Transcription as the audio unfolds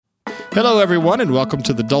Hello, everyone, and welcome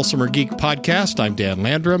to the Dulcimer Geek Podcast. I'm Dan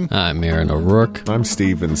Landrum. I'm Aaron O'Rourke. I'm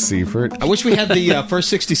Steven Seifert. I wish we had the first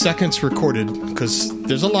 60 seconds recorded, because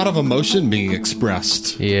there's a lot of emotion being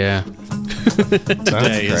expressed Yeah.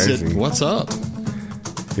 today. That's Is crazy. it, what's up?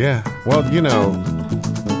 Yeah. Well, you know,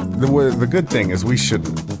 the good thing is we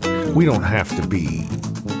don't have to be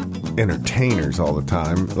entertainers all the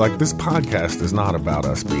time. Like, this podcast is not about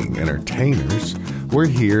us being entertainers. We're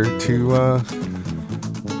here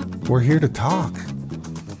to talk.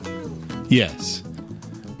 Yes.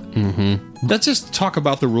 Mm-hmm. Let's just talk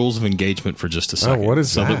about the rules of engagement for just a second. what is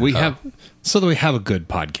so that? that we have a good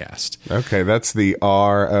podcast. Okay, that's the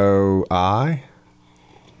ROI.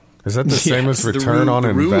 Is that the same as Yes, return on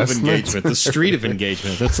the rule of investment? engagement, the street of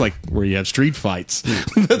engagement. That's like where you have street fights.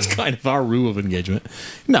 That's kind of our rule of engagement.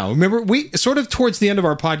 No, remember, we sort of towards the end of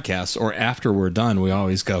our podcast or after we're done, we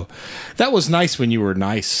always go, that was nice when you were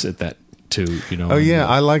nice at that too, you know. Oh, yeah.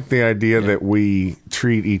 I like the idea that we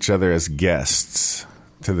treat each other as guests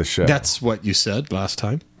to the show. That's what you said last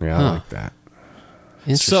time. Yeah, I like that.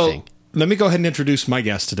 Interesting. So let me go ahead and introduce my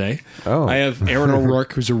guest today. Oh. I have Aaron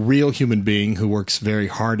O'Rourke, who's a real human being who works very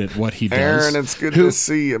hard at what he does. Aaron, it's good to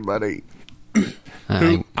see you, buddy.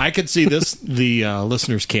 Who I could see this, the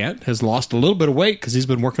listeners can't, has lost a little bit of weight because he's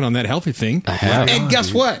been working on that healthy thing. I have. And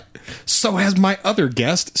guess what? So has my other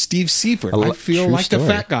guest, Steve Seifert. I feel true like the story.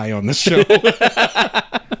 fat guy on this show.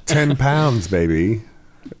 10 pounds, baby.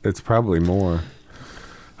 It's probably more.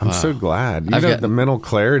 I'm so glad. You I've know, got- the mental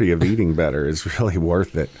clarity of eating better is really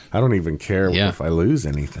worth it. I don't even care Yeah. if I lose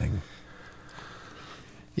anything.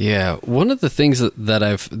 Yeah, one of the things that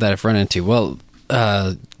I've run into, well,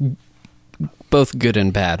 both good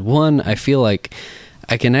and bad. One, I feel like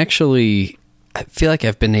I've been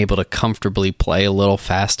able to comfortably play a little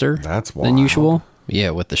faster That's than wild. usual.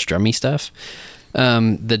 Yeah, with the strummy stuff.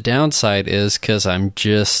 The downside is because I'm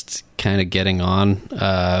just kind of getting on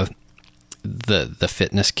the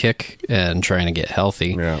fitness kick and trying to get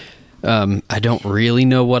healthy. Yeah. I don't really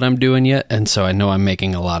know what I'm doing yet, and so I know I'm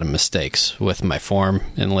making a lot of mistakes with my form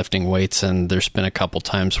and lifting weights, and there's been a couple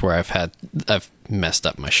times where I've messed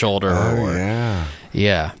up my shoulder. Oh,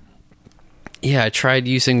 yeah. Yeah, I tried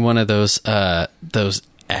using one of those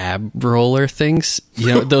ab roller things, you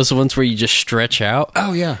know, those ones where you just stretch out.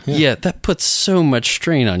 Oh, yeah. Yeah, that puts so much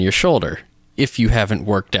strain on your shoulder if you haven't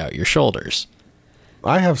worked out your shoulders.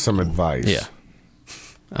 I have some advice. Yeah.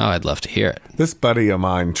 Oh, I'd love to hear it. This buddy of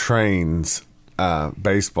mine trains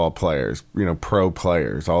baseball players, you know, pro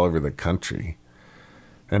players all over the country.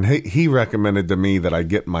 And he recommended to me that I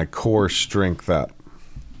get my core strength up,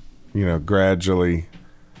 you know, gradually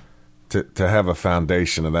to have a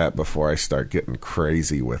foundation of that before I start getting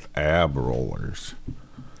crazy with ab rollers.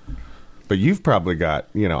 But you've probably got,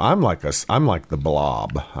 you know, I'm like the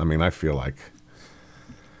Blob. I mean, I feel like,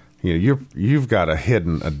 you know, you've got a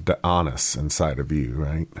hidden Adonis inside of you,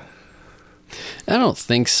 right? I don't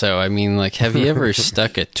think so. I mean, like, have you ever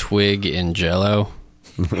stuck a twig in Jell-O?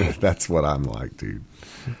 That's what I'm like, dude.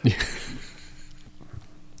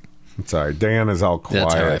 Sorry, Dan is all quiet.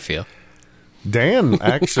 That's how I feel. Dan,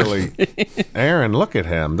 actually, Aaron, look at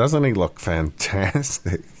him. Doesn't he look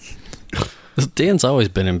fantastic? Dan's always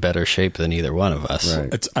been in better shape than either one of us.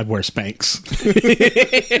 Right. I wear Spanx.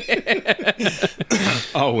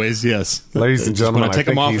 Always, yes. Ladies and gentlemen, When I take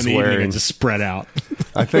them off in he's the evening, wearing. and just spread out.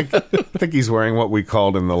 I think he's wearing what we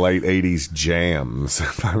called in the late '80s jams,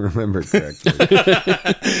 if I remember correctly.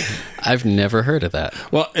 I've never heard of that.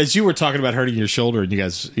 Well, as you were talking about hurting your shoulder, and you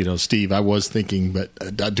guys, you know, Steve, I was thinking, but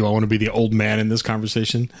do I want to be the old man in this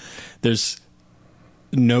conversation? There's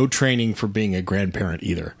no training for being a grandparent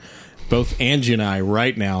either. Both Angie and I,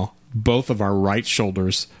 right now, both of our right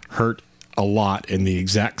shoulders hurt a lot in the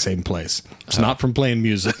exact same place. It's not from playing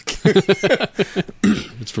music.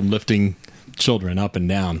 It's from lifting children up and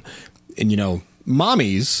down. And, you know,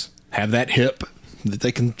 mommies have that hip that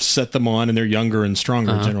they can set them on, and they're younger and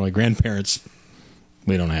stronger. Generally, grandparents,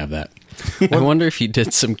 we don't have that. I wonder if you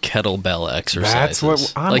did some kettlebell exercises. That's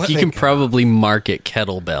what I'm like, you can thinking. probably market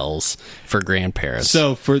kettlebells for grandparents.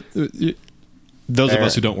 So for those of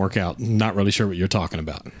us who don't work out, not really sure what you're talking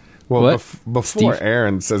about. Well, What? before Steve?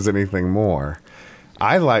 Aaron says anything more,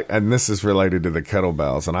 I like, and this is related to the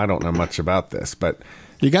kettlebells, and I don't know much about this, but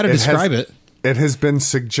You got to describe it. It has been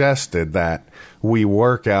suggested that we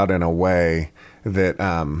work out in a way that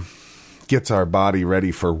gets our body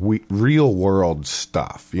ready for real world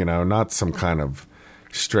stuff, you know, not some kind of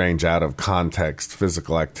strange out of context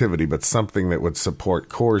physical activity, but something that would support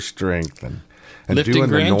core strength and Lifting doing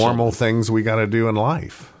the grandchildren. normal things we got to do in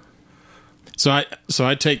life. So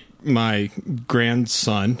I take my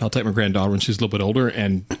grandson, I'll take my granddaughter when she's a little bit older,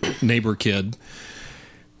 and neighbor kid.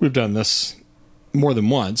 we've done this more than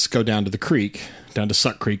once. Go down to the creek, down to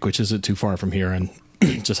Suck Creek, which isn't too far from here, and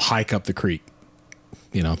just hike up the creek.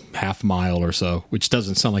 Half mile or so, which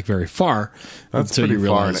doesn't sound like very far. That's until pretty you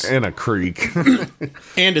far realize, in a creek.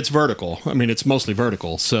 and it's vertical. I mean, it's mostly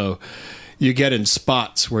vertical. So you get in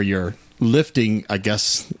spots where you're lifting, I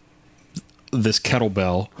guess, this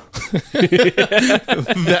kettlebell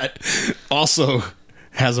that also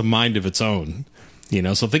has a mind of its own.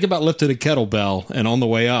 So think about lifting a kettlebell, and on the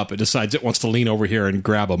way up, it decides it wants to lean over here and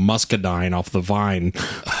grab a muscadine off the vine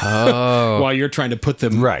while you're trying to put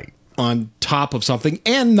them Right. on top of something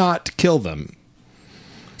and not kill them.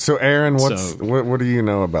 So, Aaron, what do you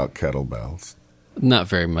know about kettlebells? Not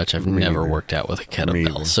very much. I've never neither. worked out with a Me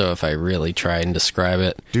kettlebell, either. so if I really try and describe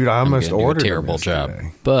it, Dude, I almost I'm gonna ordered do a them terrible job.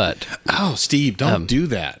 yesterday. But Oh, Steve, don't do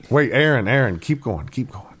that. Wait, Aaron, keep going.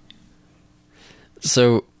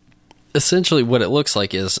 so essentially, what it looks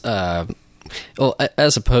like is,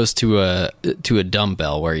 as opposed to a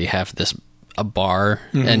dumbbell where you have a bar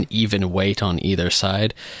and even weight on either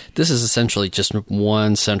side, this is essentially just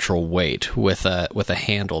one central weight with a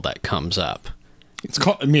handle that comes up. It's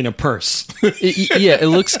called, a purse. It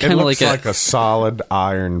looks It kind of looks like like a solid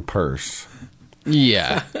iron purse.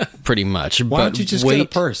 yeah, pretty much. Why don't you just get a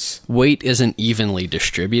purse? Weight isn't evenly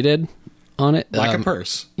distributed on it, Like a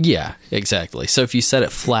purse. Yeah, exactly. So if you set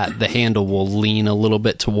it flat, the handle will lean a little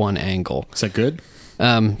bit to one angle. Is that good?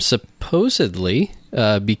 Supposedly,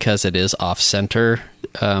 because it is off center,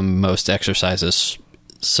 most exercises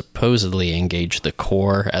supposedly engage the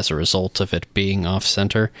core as a result of it being off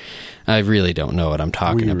center. I really don't know what I'm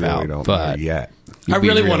talking We about, really don't but know yet. I we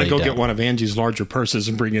really want to go don't. get one of Angie's larger purses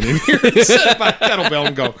and bring it in here and set up a kettlebell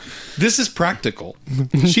and go, this is practical.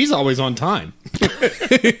 She's always on time.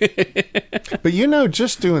 But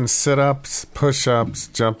just doing sit-ups, push-ups,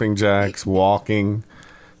 jumping jacks, walking,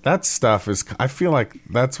 that stuff is, I feel like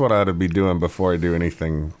that's what I ought to be doing before I do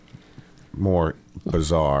anything more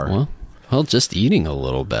bizarre. Well, just eating a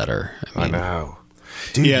little better. I know.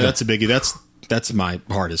 Dude, Yeah, that's a biggie. That's my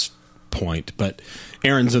hardest point. But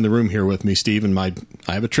Aaron's in the room here with me, Steve, and I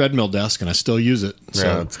have a treadmill desk and I still use it. So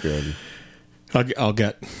yeah, that's good. I'll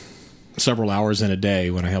get several hours in a day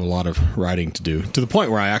when I have a lot of riding to do, to the point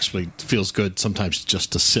where I actually feels good sometimes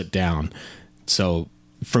just to sit down. So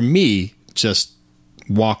for me, just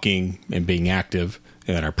walking and being active,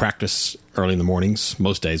 and I practice early in the mornings.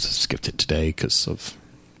 Most days I skipped it today because of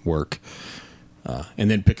work. And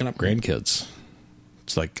then picking up grandkids.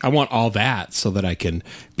 It's like I want all that so that I can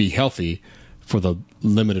be healthy for the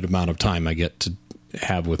limited amount of time I get to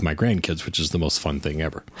have with my grandkids, which is the most fun thing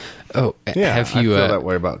ever. Oh, Yeah, have you? I feel that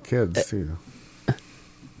way about kids, too.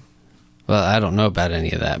 Well, I don't know about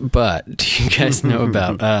any of that, but do you guys know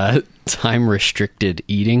about time-restricted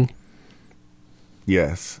eating?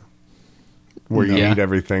 Yes. Where you Yeah. eat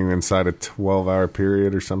everything inside a 12-hour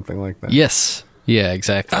period or something like that? Yes. Yeah,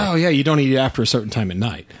 exactly. Oh, yeah, you don't eat after a certain time at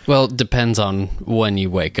night. Well, it depends on when you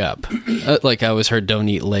wake up. Like I always heard, don't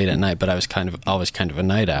eat late at night, but I was always kind of a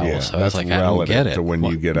night owl, Yeah, so I was that's like, I don't relative get it. to when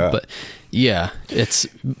you get up. But yeah, it's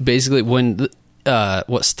basically when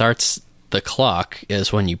what starts the clock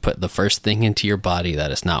is when you put the first thing into your body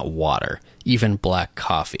that is not water. Even black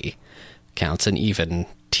coffee counts, and even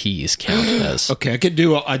teas count as. Okay,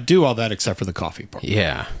 I do all that except for the coffee part.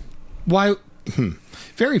 Yeah. Why?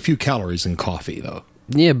 Very few calories in coffee, though.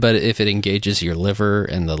 Yeah, but if it engages your liver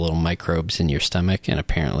and the little microbes in your stomach, and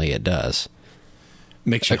apparently it does.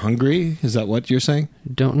 Makes you hungry? Is that what you're saying?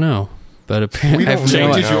 Don't know. But apparently, We don't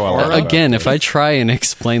Changes know your a lot aura? about again, this. if I try and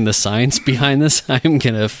explain the science behind this, I'm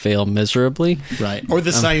going to fail miserably. Right. Or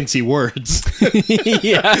the sciencey words.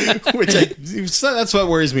 Yeah. That's what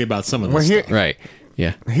worries me about some of this Well, here, stuff. Right.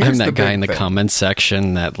 Yeah. Here's I'm the that guy big in the thing. comments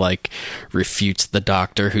section that refutes the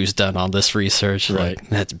doctor who's done all this research. Right. Like,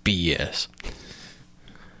 that's BS.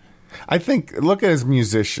 I think, look at as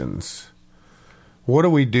musicians. What do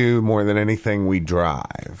we do more than anything? We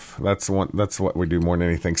drive. That's what we do more than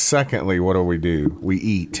anything. Secondly, what do? We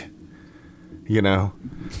eat.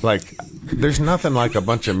 There's nothing like a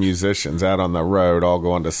bunch of musicians out on the road all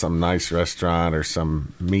going to some nice restaurant or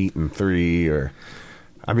some meat and three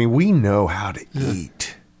we know how to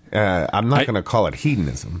eat. I'm not going to call it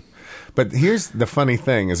hedonism. But here's the funny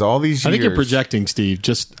thing is all these years... I think you're projecting, Steve.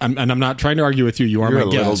 And I'm not trying to argue with you. You are You're my a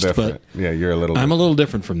little guest, different. but Yeah, you're a little I'm different. a little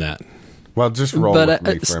different from that. Well, just roll But,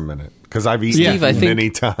 with me for a minute. Because I've eaten Steve, I it think- many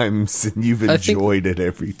times, and you've I think- enjoyed it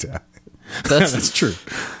every time. That's true.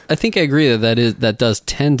 I think I agree that does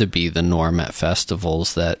tend to be the norm at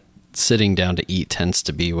festivals, that sitting down to eat tends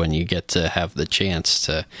to be when you get to have the chance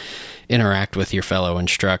to interact with your fellow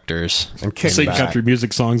instructors And kick Sing back. country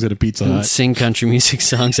music songs at a Pizza and Hut. sing country music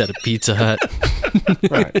songs at a Pizza Hut.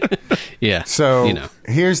 Right. Yeah. So you know.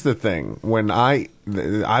 here's the thing: when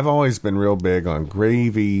I've always been real big on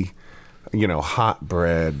gravy, hot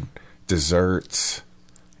bread, desserts,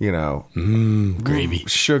 Gravy.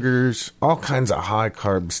 sugars, all kinds of high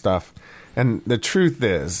carb stuff. And the truth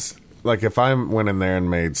is, like if I went in there and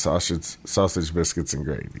made sausage biscuits and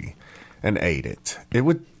gravy and ate it,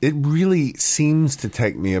 it really seems to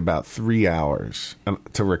take me about 3 hours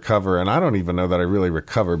to recover. And I don't even know that I really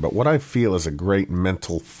recover, but what I feel is a great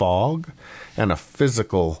mental fog and a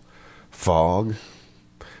physical fog.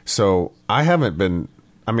 So I've been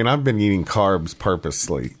eating carbs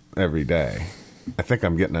purposely every day. I think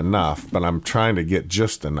I'm getting enough, but I'm trying to get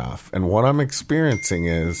just enough. And what I'm experiencing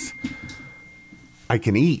is I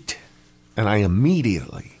can eat and I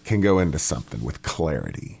immediately can go into something with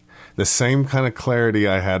clarity. The same kind of clarity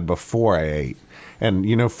I had before I ate.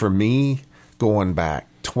 And, for me, going back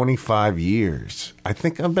 25 years, I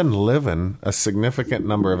think I've been living a significant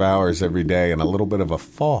number of hours every day in a little bit of a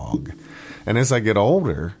fog. And as I get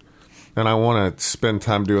older and I want to spend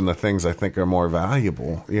time doing the things I think are more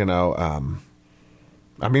valuable, I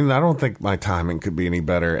don't think my timing could be any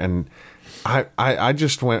better. And I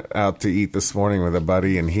just went out to eat this morning with a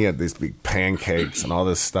buddy, and he had these big pancakes and all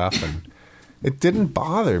this stuff, and it didn't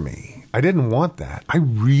bother me. I didn't want that. I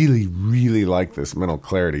really, really like this mental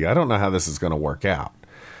clarity. I don't know how this is going to work out,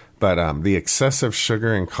 but the excessive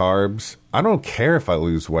sugar and carbs, I don't care if I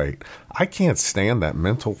lose weight. I can't stand that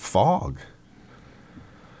mental fog.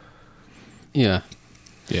 Yeah.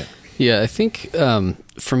 Yeah. Yeah, I think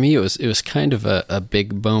for me it was kind of a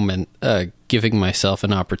big moment, giving myself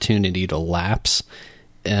an opportunity to lapse,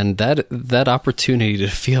 and that opportunity to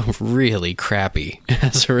feel really crappy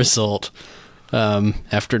as a result,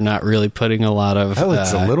 after not really putting a lot of. Oh,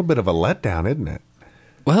 it's a little bit of a letdown, isn't it?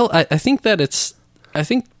 Well, I think that I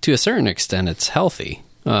think to a certain extent it's healthy.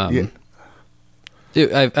 Yeah.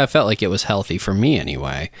 I felt like it was healthy for me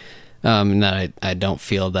anyway, and that I don't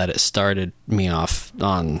feel that it started me off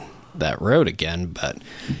on that road again, but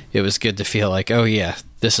it was good to feel like, oh yeah,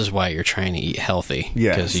 this is why you're trying to eat healthy,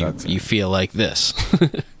 Yes, because you feel like this.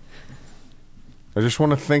 I just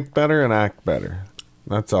want to think better and act better.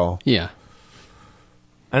 That's all. Yeah.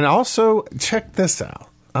 And also, check this out.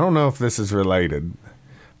 I don't know if this is related.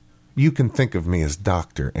 You can think of me as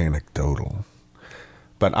Dr. Anecdotal,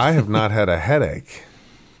 but I have not had a headache.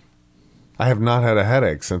 I have not had a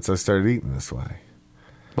headache since I started eating this way.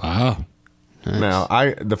 Wow. Nice. Now,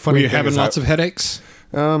 the Were funny you thing having is lots of headaches?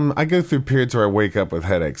 I go through periods where I wake up with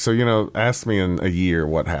headaches. So, ask me in a year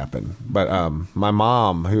what happened. But my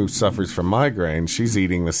mom, who suffers from migraines, she's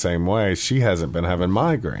eating the same way. She hasn't been having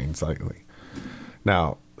migraines lately.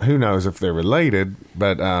 Now, who knows if they're related,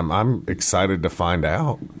 but I'm excited to find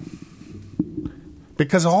out.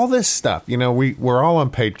 Because all this stuff, we're all on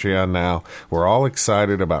Patreon now. We're all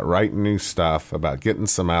excited about writing new stuff, about getting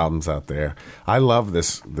some albums out there. I love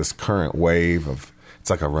this current wave of, it's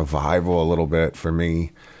like a revival a little bit for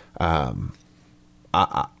me. I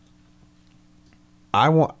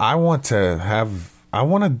want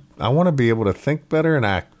to be able to think better and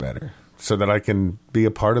act better so that I can be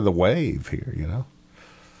a part of the wave here,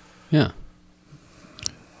 Yeah.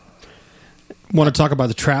 Want to talk about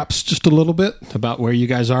the traps just a little bit, about where you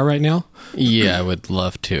guys are right now? Yeah, I would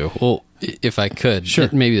love to. Well, if I could, Sure.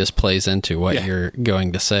 maybe this plays into what Yeah. you're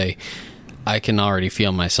going to say. I can already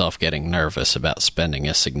feel myself getting nervous about spending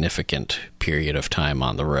a significant period of time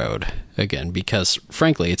on the road again, because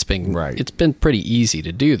frankly, it's been pretty easy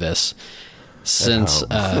to do this since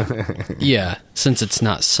since it's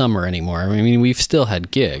not summer anymore. I mean, we've still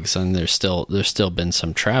had gigs, and there's still been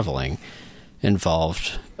some traveling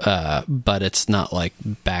involved, but it's not like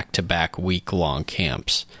back-to-back week-long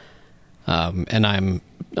camps. And I'm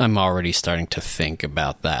already starting to think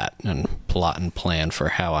about that and plot and plan for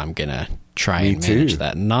how I'm gonna try and manage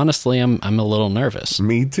that. And honestly, I'm a little nervous.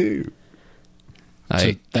 Me too.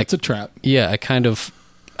 That's a trap. Yeah, I kind of.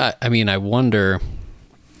 I mean, I wonder,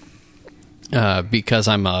 because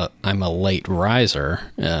I'm a late riser,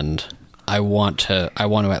 and I want to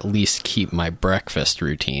at least keep my breakfast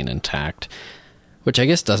routine intact, which I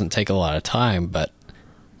guess doesn't take a lot of time, but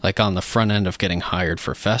like on the front end of getting hired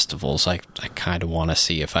for festivals, I kind of want to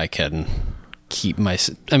see if I can keep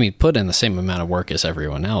put in the same amount of work as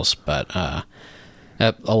everyone else, but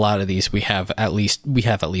at a lot of these we have at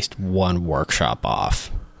least one workshop off,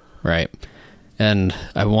 right? And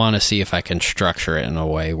I want to see if I can structure it in a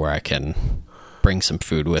way where I can bring some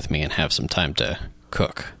food with me and have some time to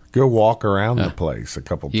cook. Go walk around the place a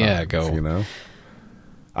couple times. Yeah, go. You know,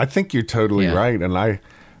 I think you're totally right, and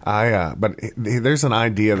but there's an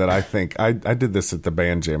idea that I think I did this at the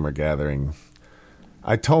Band Jammer gathering.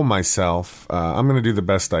 I told myself I'm going to do the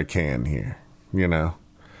best I can here, you know,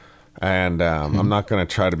 and I'm not going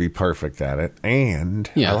to try to be perfect at it. And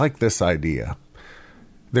I like this idea.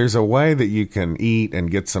 There's a way that you can eat and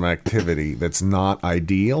get some activity that's not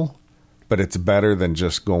ideal, but it's better than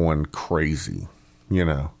just going crazy, you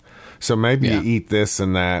know. So maybe you eat this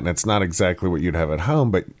and that, and it's not exactly what you'd have at home,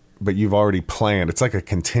 but you've already planned. It's like a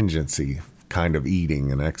contingency kind of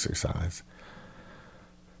eating and exercise.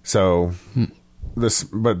 So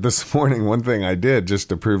this morning, one thing I did just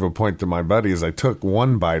to prove a point to my buddy is I took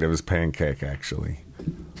one bite of his pancake, actually,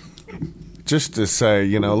 just to say,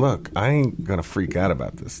 you know, look, I ain't going to freak out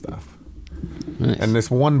about this stuff. Nice. And this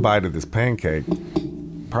one bite of this pancake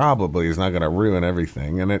probably is not going to ruin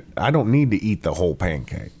everything. And I don't need to eat the whole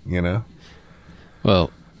pancake, you know? Well,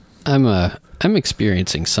 I'm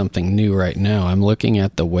experiencing something new right now. I'm looking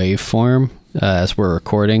at the waveform as we're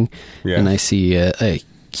recording, and I see a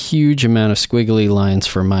huge amount of squiggly lines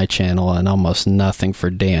for my channel and almost nothing for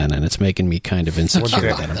Dan, and it's making me kind of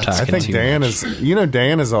insecure that I'm talking I think too Dan much.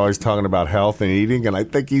 Dan is always talking about health and eating, and I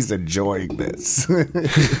think he's enjoying this.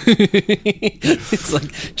 It's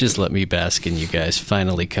like, just let me bask in you guys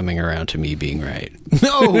finally coming around to me being right.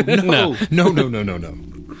 No.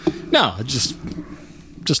 No,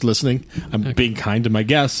 just listening. I'm being kind to my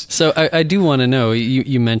guests. So I do want to know,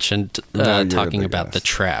 you mentioned talking about guest. the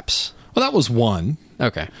traps. Well, that was one.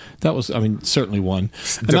 Okay. That was, I mean, certainly one.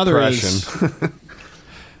 Another is...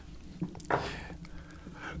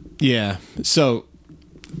 Yeah. So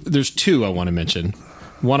there's two I want to mention.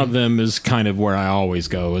 One of them is kind of where I always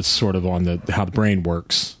go. It's sort of on the how the brain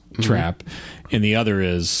works trap. And the other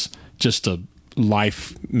is just a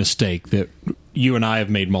life mistake that you and I have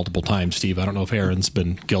made multiple times, Steve. I don't know if Aaron's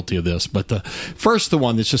been guilty of this, but the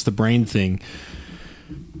one that's just the brain thing.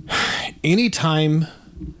 Anytime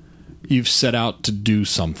you've set out to do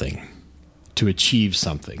something, to achieve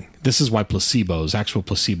something, this is why actual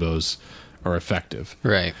placebos are effective.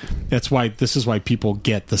 Right. This is why people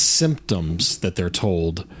get the symptoms that they're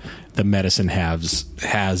told the medicine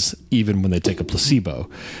has even when they take a placebo,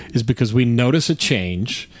 is because we notice a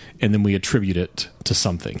change and then we attribute it to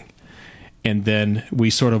something. And then we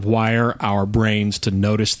sort of wire our brains to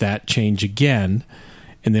notice that change again.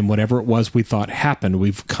 And then whatever it was we thought happened,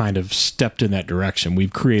 we've kind of stepped in that direction.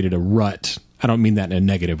 We've created a rut. I don't mean that in a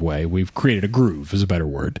negative way. We've created a groove, is a better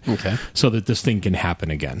word. Okay. So that this thing can happen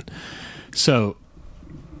again. So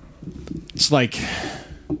it's like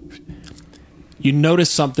you notice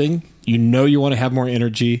something, you know you want to have more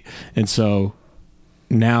energy, and so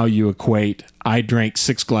now you equate, I drank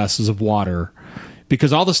 6 glasses of water.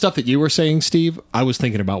 Because all the stuff that you were saying, Steve, I was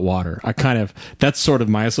thinking about water. That's sort of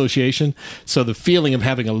my association. So the feeling of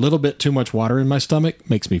having a little bit too much water in my stomach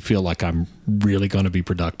makes me feel like I'm really going to be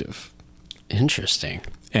productive. Interesting.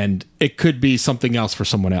 And it could be something else for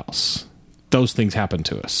someone else. Those things happen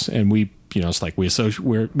to us. And we, it's like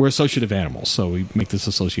we're associative animals, so we make this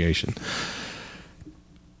association.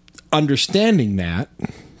 Understanding that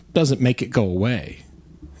doesn't make it go away.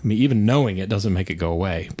 I mean, even knowing it doesn't make it go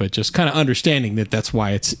away, but just kind of understanding that that's why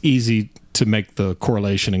it's easy to make the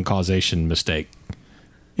correlation and causation mistake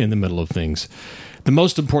in the middle of things. The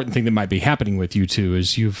most important thing that might be happening with you two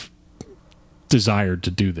is you've desired to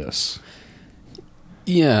do this.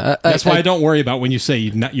 Yeah. That's why I don't worry about when you say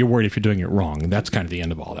you're worried if you're doing it wrong. That's kind of the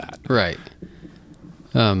end of all that. Right.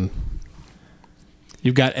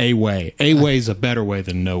 You've got a way. A way is a better way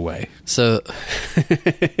than no way. So,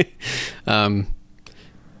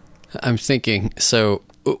 I'm thinking, so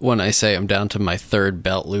when I say I'm down to my third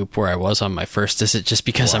belt loop where I was on my first, is it just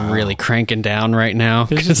because I'm really cranking down right now?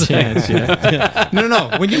 There's a chance, yeah.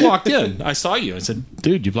 No. When you walked in, I saw you and said,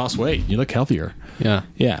 dude, you've lost weight. You look healthier. Yeah.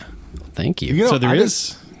 Yeah. Thank you. You know, So there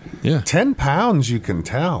is. Yeah. 10 pounds, you can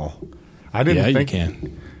tell. I didn't think you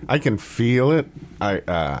can. I can feel it.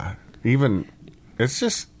 It's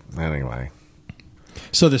just, anyway.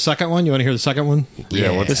 So the second one, you want to hear the second one?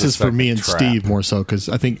 Yeah, what's This the is for me and second Steve trap? more so because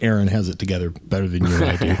I think Aaron has it together better than you and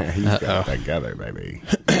I do. He's got it together, baby.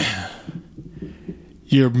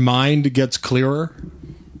 Your mind gets clearer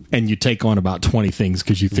and you take on about 20 things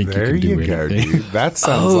because you think There you can do you go, anything. dude. That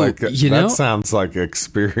sounds know? sounds like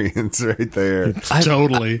experience right there.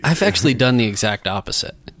 Totally. I've actually done the exact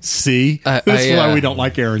opposite. See? That's why we don't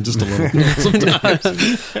like Aaron just a little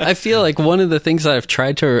sometimes. I feel like one of the things that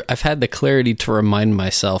I've had the clarity to remind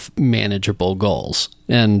myself manageable goals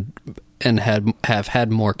and have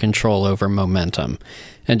had more control over momentum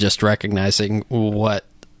and just recognizing what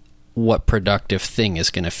what productive thing is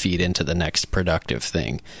going to feed into the next productive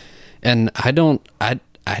thing. And I don't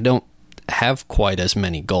have quite as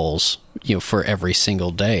many goals, for every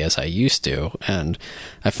single day as I used to. And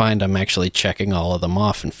I find I'm actually checking all of them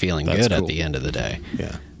off and feeling That's good cool. at the end of the day.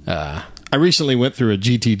 Yeah. I recently went through a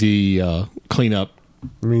GTD cleanup.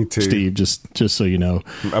 Me too. Steve, just so you know.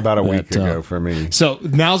 About a week ago for me. So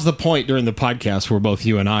now's the point during the podcast where both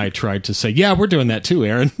you and I tried to say, yeah, we're doing that too,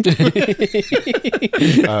 Aaron. Oh,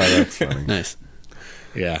 that's funny. Nice.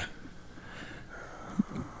 Yeah.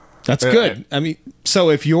 That's good. I mean, so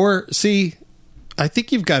if you're, I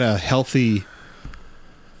think you've got a healthy,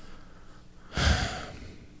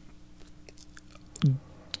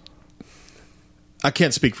 I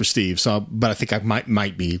can't speak for Steve, but I think I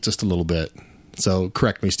might be just a little bit. So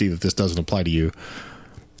correct me, Steve, if this doesn't apply to you.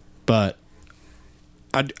 But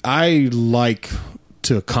I like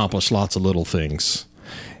to accomplish lots of little things.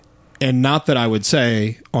 And not that I would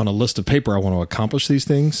say on a list of paper I want to accomplish these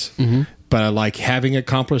things, but I like having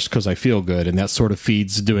accomplished because I feel good, and that sort of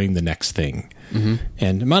feeds doing the next thing.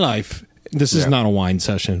 And in my life, this is not a wine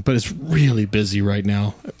session, but it's really busy right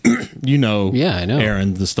now. Yeah, I know.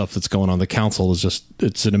 Aaron, the stuff that's going on. The council is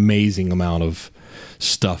it's an amazing amount of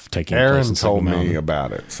stuff taking place. Aaron in told Signal me Mountain.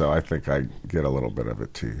 about it, so I think I get a little bit of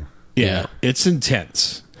it too. Yeah, it's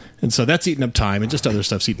intense. And so that's eating up time, and just other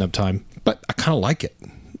stuff's eating up time. But I kind of like it.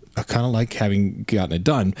 I kind of like having gotten it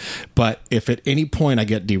done. But if at any point I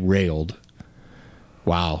get derailed,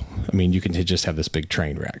 wow. I mean, you can just have this big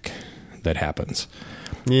train wreck that happens.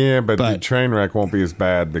 Yeah, but the train wreck won't be as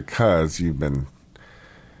bad because you've been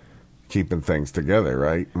keeping things together,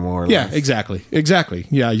 right? More or less. Yeah, exactly.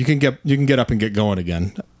 Yeah, you can get up and get going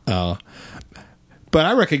again. But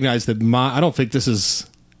I recognize that I don't think this is.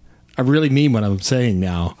 I really mean what I'm saying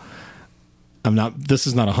now. This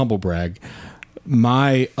is not a humble brag.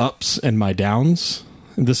 My ups and my downs.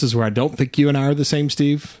 And this is where I don't think you and I are the same,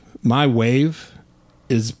 Steve. My wave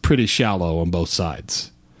is pretty shallow on both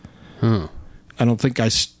sides. I don't think I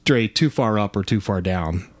stray too far up or too far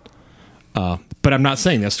down. But I'm not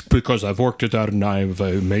saying this because I've worked it out and I'm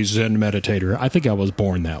a Zen meditator. I think I was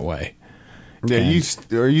born that way. Yeah,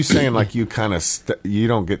 are you saying like you kind of you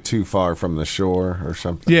don't get too far from the shore or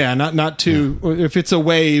something? Yeah, not too. Yeah. If it's a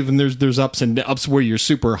wave and there's ups and ups where you're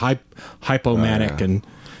super hypomanic and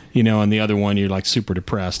and the other one you're like super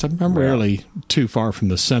depressed. I'm rarely too far from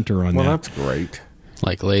the center on that. Well, that's great.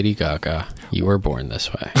 Like Lady Gaga, you were born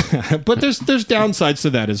this way. But there's downsides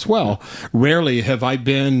to that as well. Rarely have I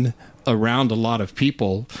been around a lot of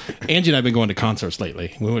people. Angie and I have been going to concerts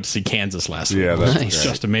lately. We went to see Kansas last week. Yeah, that's Nice. It's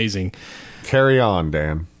just amazing. Carry on,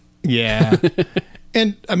 Dan. Yeah.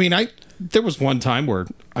 And I mean, there was one time where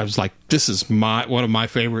I was like, this is one of my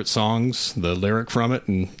favorite songs, the lyric from it,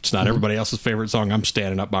 and it's not everybody else's favorite song. I'm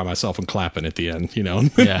standing up by myself and clapping at the end,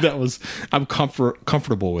 Yeah. I'm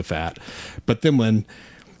comfortable with that. But then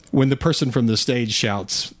when the person from the stage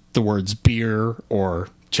shouts the words beer or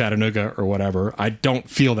Chattanooga or whatever, I don't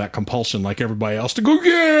feel that compulsion like everybody else to go,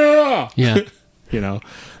 yeah! Yeah.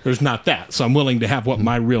 There's not that. So I'm willing to have what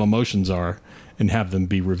my real emotions are and have them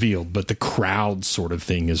be revealed. But the crowd sort of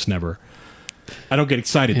thing is never. I don't get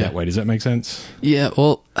excited that way. Does that make sense? Yeah,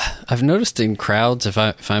 well, I've noticed in crowds, if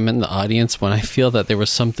I'm in the audience, when I feel that there was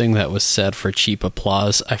something that was said for cheap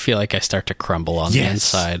applause, I feel like I start to crumble on the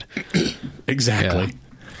inside. Exactly. Yeah.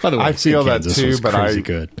 By the way, I feel that Kansas too, was but crazy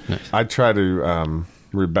good. I try to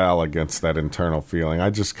rebel against that internal feeling. I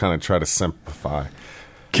just kind of try to simplify.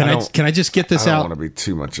 Can I just get this I don't out? want to be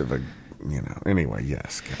too much of a, Anyway,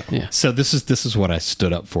 yes. Go. Yeah. So this is what I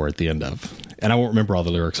stood up for at the end of, and I won't remember all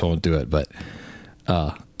the lyrics. So I won't do it, but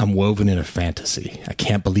I'm woven in a fantasy. I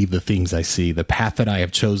can't believe the things I see. The path that I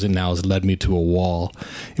have chosen now has led me to a wall.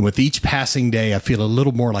 And with each passing day, I feel a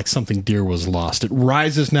little more like something dear was lost. It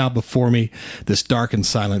rises now before me, this dark and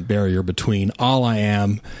silent barrier between all I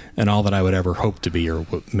am and all that I would ever hope to be or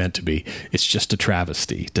meant to be. It's just a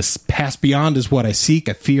travesty. To pass beyond is what I seek.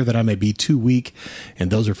 I fear that I may be too weak, and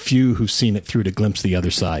those are few who've seen it through to glimpse the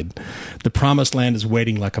other side. The promised land is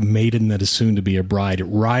waiting like a maiden that is soon to be a bride. It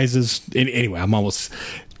rises. Anyway, I'm almost...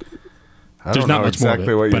 I There's don't not know much more of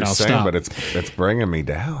exactly it, what but you're I'll saying, stop. but it's bringing me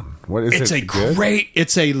down. What is It's it?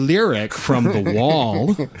 It's a lyric from The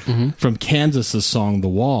Wall, from Kansas's song The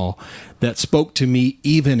Wall, that spoke to me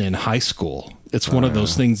even in high school. It's one of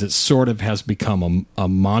those things that sort of has become a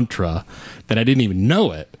mantra that I didn't even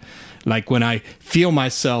know it. Like when I feel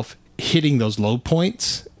myself hitting those low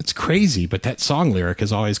points, it's crazy, but that song lyric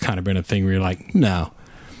has always kind of been a thing where you're like, no.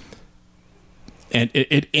 And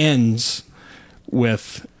it ends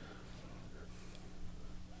with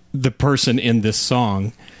the person in this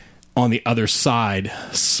song on the other side,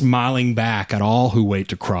 smiling back at all who wait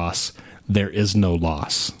to cross, there is no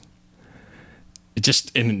loss. It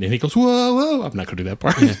just, and he goes, whoa, whoa. I'm not going to do that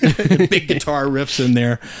part. Big guitar riffs in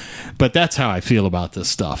there. But that's how I feel about this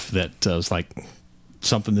stuff. That it's like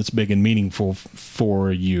something that's big and meaningful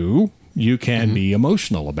for you. You can be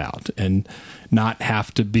emotional about and not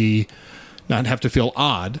have to feel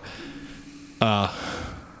odd. But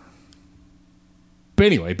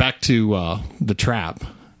anyway, back to the trap.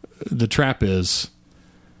 The trap is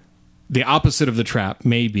the opposite of the trap.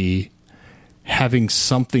 Maybe having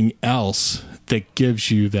something else that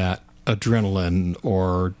gives you that adrenaline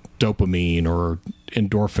or dopamine or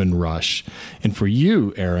endorphin rush. And for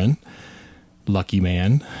you, Aaron, lucky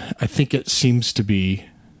man, I think it seems to be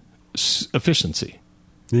efficiency.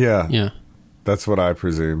 Yeah. That's what I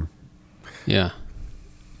presume. Yeah.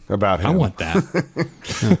 About him. I want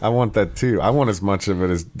that. I want that too. I want as much of it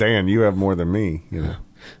as Dan. You have more than me, you know.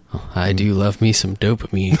 I do love me some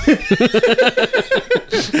dopamine.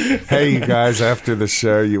 Hey, you guys, after the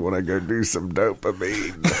show, you want to go do some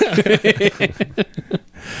dopamine?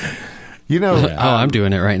 You know, I'm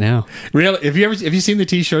doing it right now. Really, have you seen the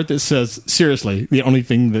T-shirt that says, "Seriously, the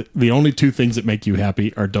only two things that make you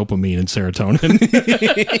happy are dopamine and serotonin"?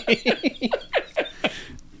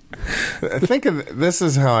 I think this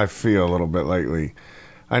is how I feel a little bit lately.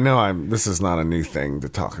 I know this is not a new thing to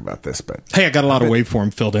talk about this, but Hey, I got a lot of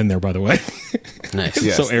waveform filled in there, by the way. Nice.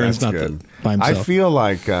 Yes, So Aaron's that's not good. by himself. I feel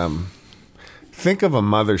like think of a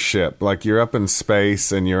mothership, like you're up in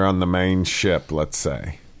space and you're on the main ship, let's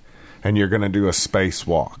say, and you're going to do a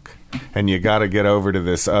spacewalk, and you got to get over to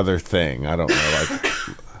this other thing. I don't know, like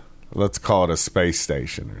let's call it a space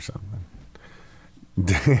station or something.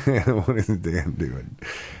 Dan, what is Dan doing?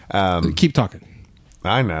 Keep talking.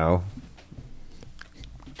 I know.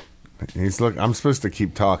 I'm supposed to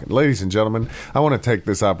keep talking. Ladies and gentlemen, I want to take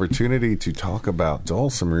this opportunity to talk about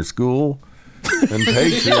Dulcimer School and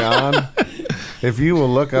Patreon. If you will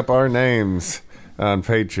look up our names on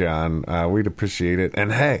Patreon, we'd appreciate it.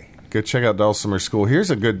 And hey, go check out Dulcimer School. Here's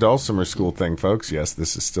a good Dulcimer School thing, folks. Yes,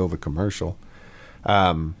 this is still the commercial.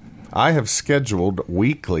 I have scheduled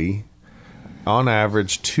weekly, on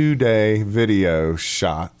average, 2-day video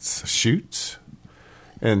shoots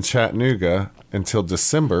in Chattanooga until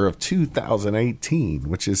December of 2018,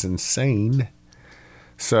 which is insane.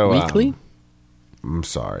 So Weekly? I'm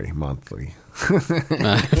sorry, monthly.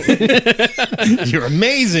 You're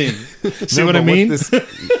amazing. See No, what I but mean?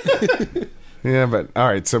 Yeah, but all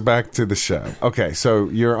right. So back to the show. Okay, so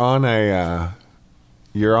you're on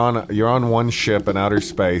one ship in outer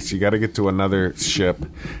space. You got to get to another ship,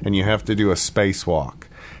 and you have to do a spacewalk.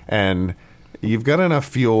 And you've got enough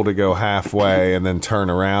fuel to go halfway and then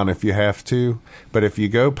turn around if you have to. But if you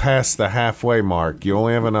go past the halfway mark, you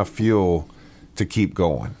only have enough fuel to keep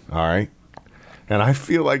going. All right. And I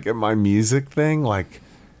feel like in my music thing, like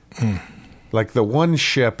the one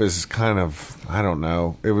ship is kind of, I don't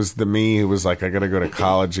know. It was the me who was like, I got to go to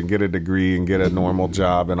college and get a degree and get a normal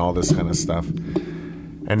job and all this kind of stuff.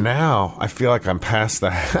 And now I feel like I'm past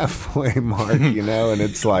the halfway mark, you know, and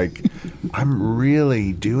it's like I'm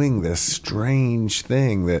really doing this strange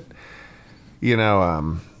thing that, you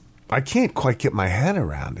know, I can't quite get my head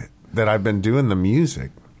around it, that I've been doing the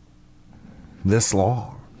music this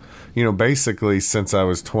long. You know, basically since I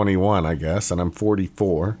was 21, I guess, and I'm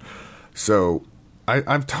 44. So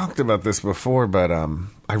I've talked about this before, but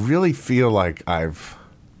I really feel like I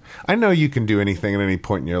know you can do anything at any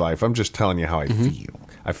point in your life. I'm just telling you how I feel.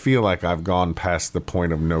 I feel like I've gone past the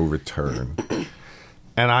point of no return.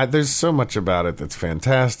 And there's so much about it that's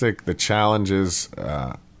fantastic. The challenges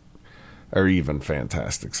are even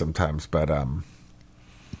fantastic sometimes. But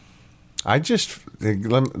I just,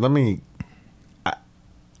 let me,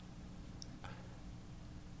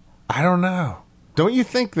 I don't know. Don't you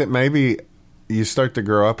think that maybe you start to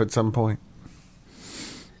grow up at some point?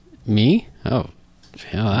 Me? Oh,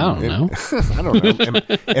 hell, I don't know. I don't know.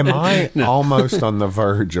 Am I almost on the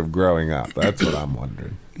verge of growing up? That's what I'm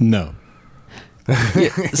wondering. No.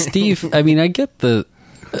 Steve, I mean,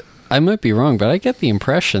 I might be wrong, but I get the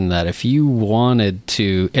impression that if you wanted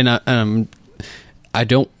to,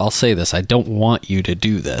 I'll say this, I don't want you to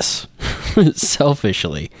do this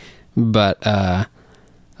selfishly, but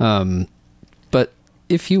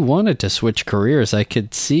if you wanted to switch careers, I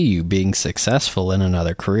could see you being successful in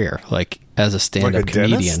another career, like as a stand-up Like a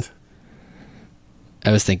comedian. dentist?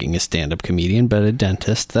 I was thinking a stand-up comedian, but a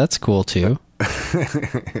dentist, that's cool too.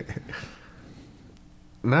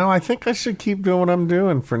 No, I think I should keep doing what I'm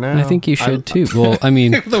doing for now. I think you should too. Well, I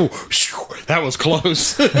mean, That's That was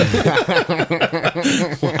close.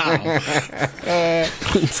 Wow.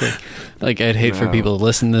 Like, I'd hate for people to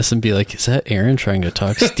listen to this and be like, is that Aaron trying to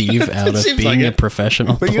talk Steve out of Seems being like a it.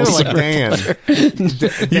 professional? But you know, like Dan,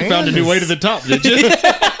 You found a new way to the top, did you?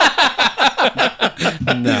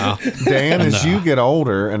 No. Dan, as you get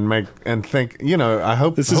older and think, you know, I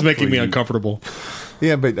hope This is making me hopefully uncomfortable.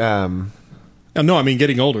 Yeah, but No, I mean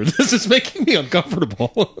getting older. This is making me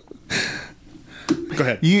uncomfortable. Go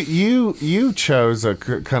ahead. you chose a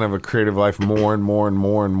kind of a creative life more and more and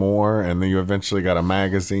more and more, and then you eventually got a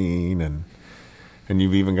magazine, and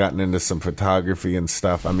you've even gotten into some photography and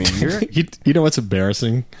stuff. I mean, you're You know what's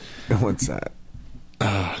embarrassing? what's that?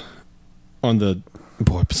 On the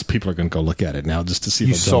boy, people are going to go look at it now just to see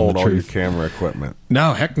You if I'm telling sold the all your truth. camera equipment.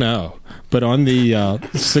 No, heck no. But on the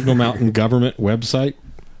Signal Mountain government website,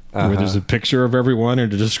 where there's a picture of everyone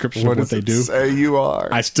and a description What of what does they it do, say you are?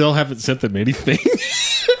 I still haven't sent them anything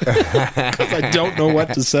because I don't know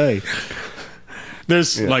what to say.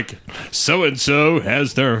 There's like so and so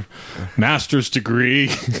has their master's degree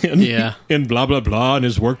in blah blah blah and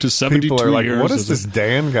has worked as 72 People are like, years. what does this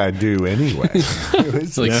Dan guy do anyway?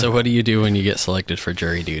 It's like, so what do you do when you get selected for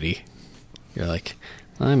jury duty? You're like,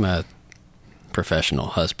 I'm a professional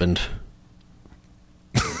husband.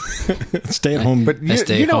 Stay at home? But I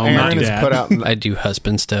stay you know, home. Aaron has Dad. put out I do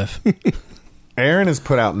husband stuff. Aaron has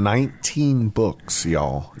put out 19 books,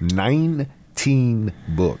 y'all. 19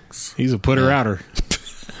 books. He's a putter-outer.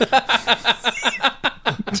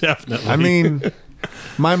 Definitely. I mean,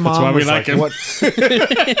 my mom why we was like like, him.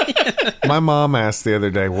 "What?" My mom asked the other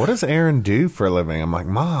day, "What does Aaron do for a living?" I'm like,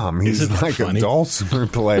 "Mom, he's Isn't that like funny? a dulcimer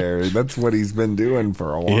player. That's what he's been doing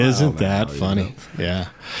for a while." Isn't now, that you funny? know? Yeah.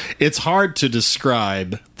 It's hard to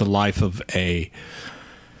describe the life of the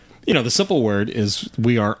simple word is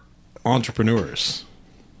we are entrepreneurs,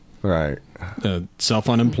 Right.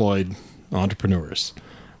 self-unemployed entrepreneurs.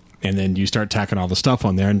 And then you start tacking all the stuff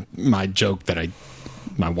on there. And my joke that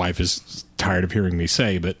my wife is tired of hearing me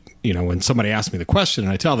say, but when somebody asks me the question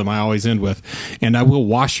and I tell them, I always end with, and I will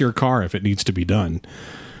wash your car if it needs to be done,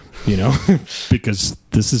 because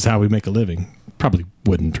this is how we make a living. Probably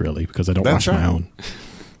wouldn't really, because I don't That's wash my right. own.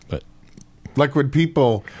 But Like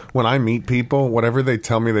when I meet people, whatever they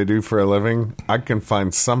tell me they do for a living, I can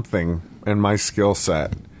find something in my skill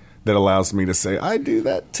set that allows me to say, I do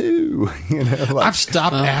that too. I've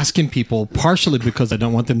stopped asking people partially because I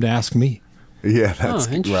don't want them to ask me. Yeah, that's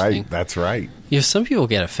interesting. right. That's right. Some people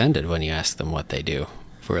get offended when you ask them what they do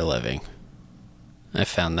for a living. I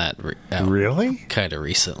found that out Really? kind of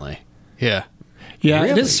recently. Yeah. Yeah, It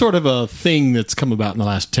Really? is sort of a thing that's come about in the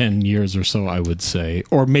last 10 years or so, I would say.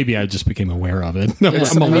 Or maybe I just became aware of it. It's I'm a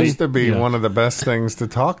supposed late- to be yeah. one of the best things to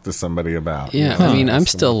talk to somebody about. Yeah, I mean, I'm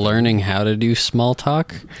still learning how to do small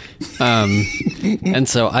talk. And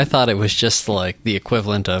so I thought it was just like the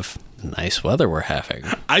equivalent of nice weather we're having.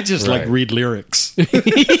 I just Right. like read lyrics.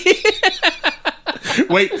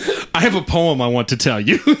 Wait, I have a poem I want to tell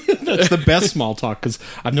you. That's the best small talk because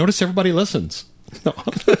I've noticed everybody listens.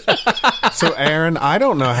 So, Aaron, I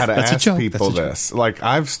don't know how to That's a ask joke. people That's a joke. this. Like,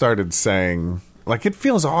 I've started saying, like, it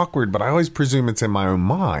feels awkward, but I always presume it's in my own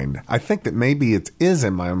mind. I think that maybe it is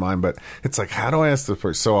in my own mind, but it's like, how do I ask the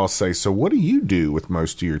person? So I'll say, so what do you do with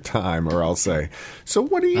most of your time? Or I'll say, so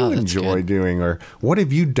what do you that's enjoy good. doing? Or what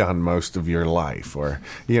have you done most of your life? Or,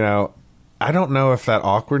 I don't know if that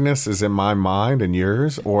awkwardness is in my mind and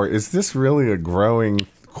yours, or is this really a growing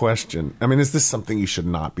question? I mean, is this something you should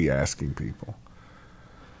not be asking people?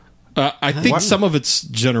 I think some of it's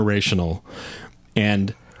generational.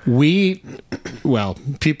 And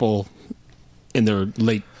people in their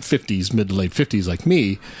late 50s, mid to late 50s like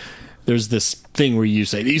me, there's this thing where you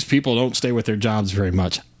say, these people don't stay with their jobs very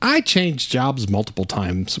much. I changed jobs multiple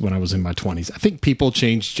times when I was in my 20s. I think people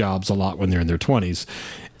change jobs a lot when they're in their 20s.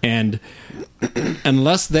 And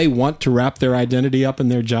unless they want to wrap their identity up in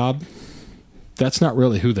their job, that's not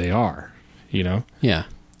really who they are, Yeah.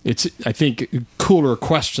 I think cooler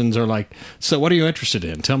questions are like, so what are you interested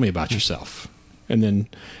in? Tell me about yourself. And then,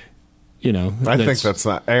 I think that's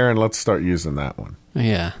not Aaron. Let's start using that one.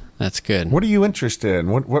 Yeah, that's good. What are you interested in?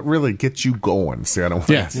 What really gets you going? See, I don't.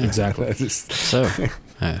 Yeah, exactly. I just, So,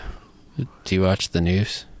 do you watch the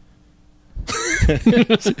news?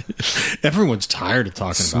 Everyone's tired of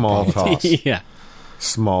talking small about politics. talk. Yeah.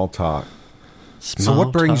 Small talk. So, Small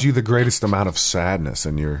what brings talk. you the greatest amount of sadness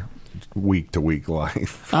in your week to week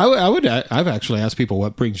life? I've actually asked people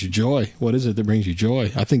what brings you joy. What is it that brings you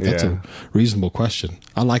joy? I think that's Yeah. a reasonable question.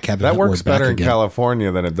 I like having That that works word back better in again.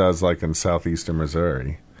 California than it does like in southeastern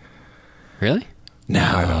Missouri. Really? No,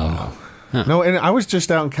 I don't know. No, and I was just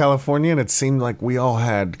out in California, and it seemed like we all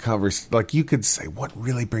had like you could say, what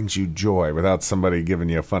really brings you joy without somebody giving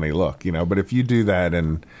you a funny look, you know? But if you do that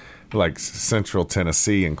in like Central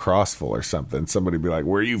Tennessee and Crossville or something, somebody be like,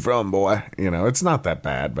 where are you from, boy? You know, it's not that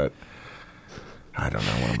bad, but I don't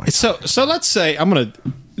know. What am I So let's say,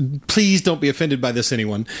 please don't be offended by this,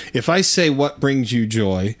 anyone. If I say what brings you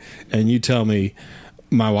joy, and you tell me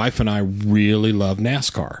my wife and I really love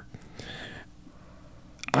NASCAR,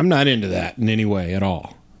 I'm not into that in any way at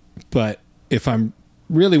all. But if I'm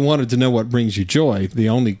really wanted to know what brings you joy, the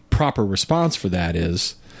only proper response for that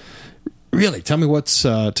is, really, tell me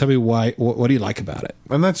why, what do you like about it?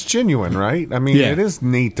 And that's genuine, right? I mean, Yeah. It is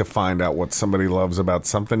neat to find out what somebody loves about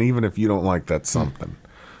something, even if you don't like that something.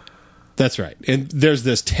 That's right. And there's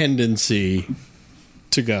this tendency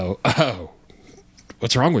to go, oh,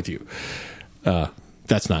 what's wrong with you?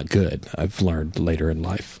 That's not good. I've learned later in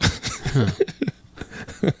life.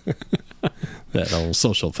 That whole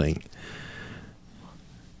social thing.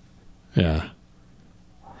 Yeah.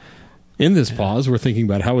 In this pause, we're thinking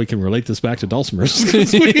about how we can relate this back to dulcimers.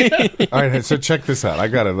 All right, so check this out. I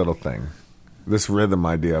got a little thing. This rhythm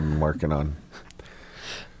idea I've been working on.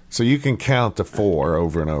 So you can count to 4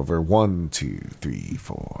 over and over. 1, 2, 3,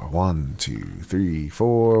 4. 1, 2, 3,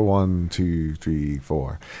 4. 1, 2, 3,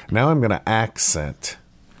 4. Now I'm going to accent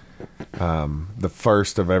the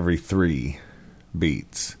first of every 3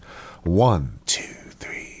 beats. 1, 2,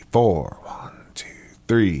 3, 4. 1, 2,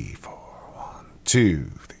 3, 4. 1, 2,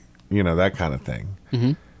 3. You know, that kind of thing.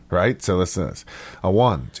 Mm-hmm. Right? So listen to this.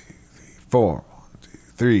 1, 2, 3, 4. 1, 2,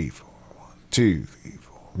 3, 4. 1, 2, 3, 4. 1, 2, 3,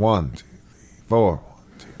 4. 1, 2.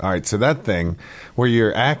 All right, so that thing where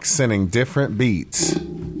you're accenting different beats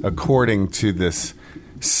according to this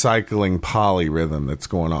cycling polyrhythm that's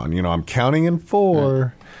going on. You know, I'm counting in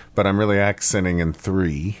 4, but I'm really accenting in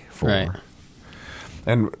 3, 4. Right.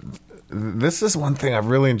 And this is one thing I've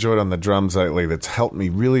really enjoyed on the drums lately that's helped me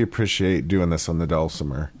really appreciate doing this on the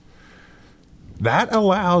dulcimer. That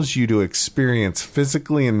allows you to experience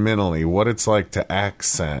physically and mentally what it's like to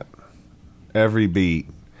accent every beat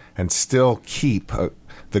and still keep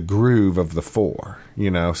the groove of the 4, you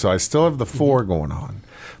know? So I still have the 4 going on,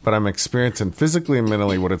 but I'm experiencing physically and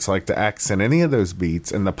mentally what it's like to accent any of those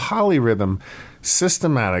beats, and the polyrhythm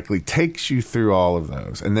systematically takes you through all of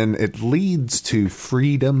those, and then it leads to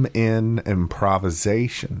freedom in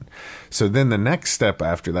improvisation. So then the next step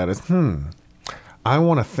after that is, I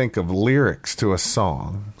want to think of lyrics to a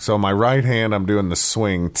song. So my right hand, I'm doing the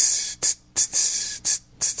swing,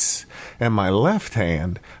 and my left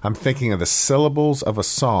hand, I'm thinking of the syllables of a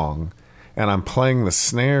song, and I'm playing the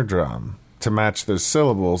snare drum to match those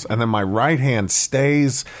syllables, and then my right hand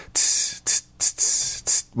stays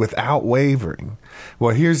without wavering.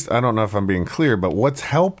 Well, I don't know if I'm being clear, but what's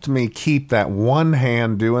helped me keep that one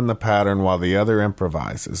hand doing the pattern while the other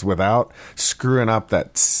improvises without screwing up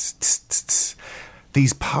that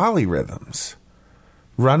these polyrhythms,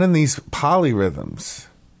 running these polyrhythms,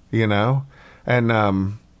 you know?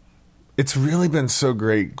 And it's really been so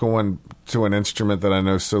great going to an instrument that I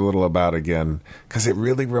know so little about again, because it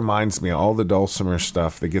really reminds me of all the dulcimer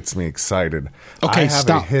stuff that gets me excited. Okay, I have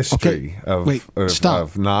stop. a history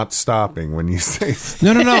of not stopping when you say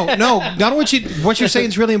No. Not what you're saying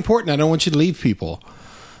is really important. I don't want you to leave people.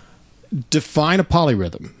 Define a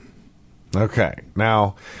polyrhythm. Okay.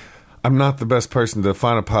 Now, I'm not the best person to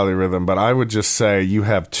define a polyrhythm, but I would just say you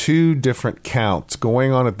have 2 different counts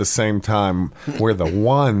going on at the same time where the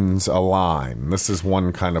ones align. This is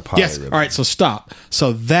one kind of polyrhythm. Yes. All right, so stop.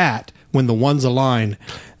 So that, when the ones align,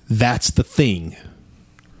 that's the thing.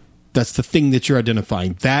 That's the thing that you're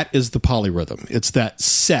identifying. That is the polyrhythm. It's that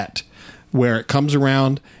set where it comes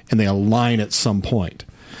around and they align at some point.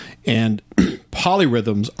 And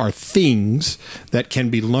polyrhythms are things that can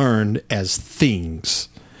be learned as things.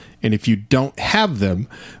 And if you don't have them,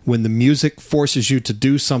 when the music forces you to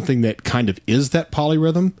do something that kind of is that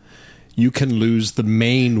polyrhythm, you can lose the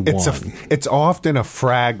main one. It's often a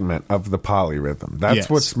fragment of the polyrhythm.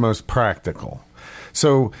 That's what's most practical.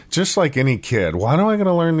 So just like any kid, why am I going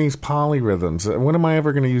to learn these polyrhythms? When am I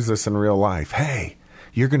ever going to use this in real life? Hey,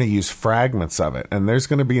 you're going to use fragments of it. And there's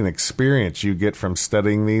going to be an experience you get from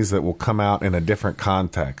studying these that will come out in a different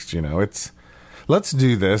context. You know, let's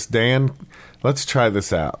do this. Dan, let's try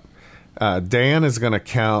this out. Dan is going to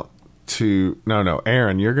count to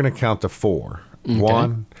Aaron, you're going to count to 4. Okay.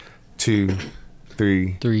 1, 2,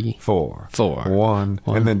 3, 4. 1.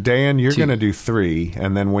 And then Dan, you're going to do 3.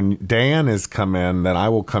 And then when Dan has come in, then I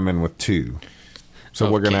will come in with 2.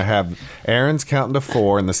 So we're going to have Aaron's counting to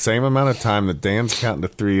 4 in the same amount of time that Dan's counting to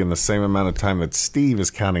 3 in the same amount of time that Steve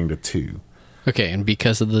is counting to 2. Okay, and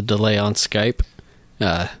because of the delay on Skype,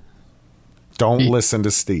 Don't listen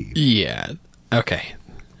to Steve. Yeah. Okay.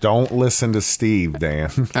 Don't listen to Steve, Dan.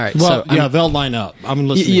 All right. Well, so yeah, they'll line up. I'm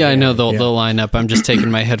listening. Yeah, I know Yeah. they'll line up. I'm just taking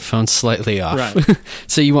my headphones slightly off. Right.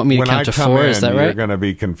 So you want me to When count I to come 4? in, Is that you're right? going to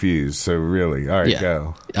be confused. So really, all right, Yeah.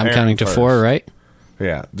 go. I'm Aaron counting to first. 4, right?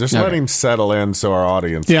 Yeah, just let Okay. him settle in so our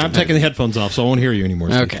audience. Yeah, can I'm taking the headphones off, so I won't hear you anymore.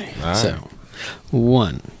 Steve. Okay. All right. So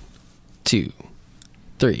 1, 2,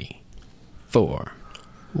 3, 4.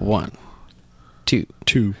 1, 2,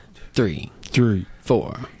 2, 3, 3,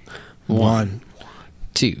 4. 1,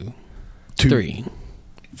 2, 2, 3,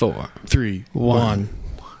 4. 3, 1, 1,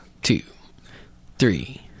 2,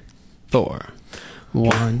 3, 4.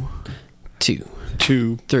 1, 2,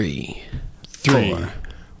 2, 3, 3, 4.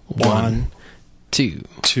 1, 2,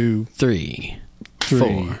 2, 3, 3,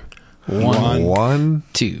 4. 1, 1,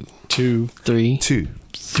 2, 2, 3, 2,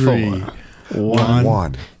 3, 4. 1,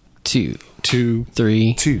 1, 2, 2,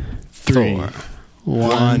 3, 2, 3, 4.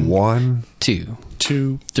 1, 1, 2,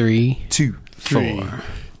 2, 3, 2, 3. 4.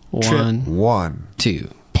 1, 1, 2,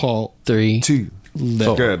 Paul, 3, 2.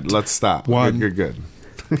 left. Good. Let's stop. 1. Good.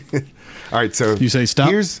 All right. So You say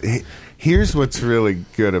stop? Here's what's really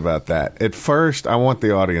good about that. At first, I want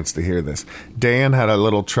the audience to hear this. Dan had a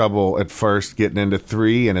little trouble at first getting into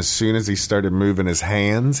 3, and as soon as he started moving his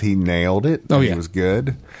hands, he nailed it. Oh, and yeah. He was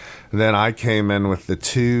good. Then I came in with the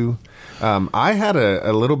 2. I had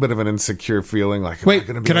a little bit of an insecure feeling like, am I Wait,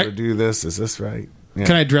 going to be can able I- to do this? Is this right? Yeah.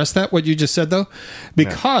 Can I address that, what you just said, though?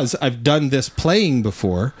 Because I've done this playing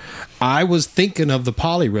before, I was thinking of the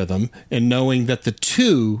polyrhythm and knowing that the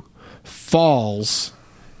 2 falls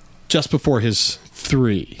just before his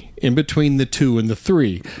 3, in between the 2 and the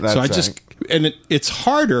 3. That's so I just, and it's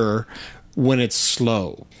harder when it's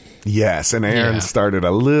slow. Yes, and Aaron Yeah. started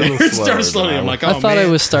a little It slower. started slowly. than I'm like, I oh, thought man. I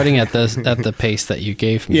was starting at the pace that you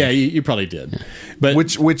gave me. Yeah, you probably did. But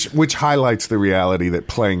which highlights the reality that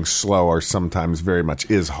playing slower sometimes very much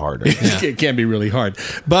is harder. it can be really hard.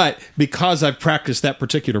 But because I've practiced that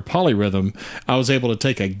particular polyrhythm, I was able to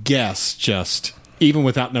take a guess just even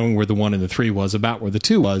without knowing where the 1 and the 3 was, about where the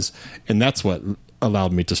 2 was, and that's what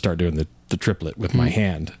allowed me to start doing the triplet with my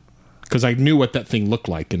hand, because I knew what that thing looked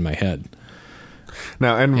like in my head.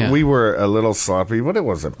 Now, and Yeah. we were a little sloppy, but it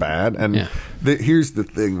wasn't bad. And Yeah. here's the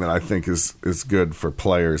thing that I think is good for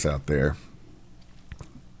players out there.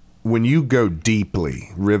 When you go deeply,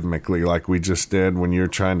 rhythmically, like we just did, when you're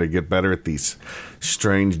trying to get better at these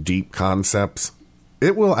strange, deep concepts,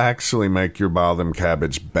 it will actually make your bottom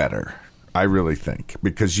cabbage better. I really think,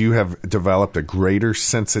 because you have developed a greater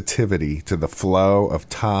sensitivity to the flow of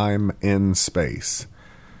time in space.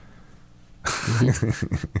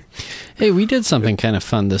 Hey, we did something kind of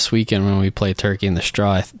fun this weekend when we played Turkey in the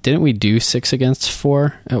Straw. Didn't we do 6 against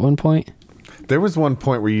 4 at one point? There was one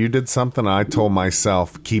point where you did something, I told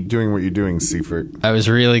myself, keep doing what you're doing, Seifert. I was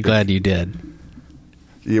really glad you did.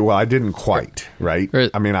 Yeah, well, I didn't quite, right?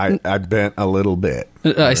 I mean, I bent a little bit.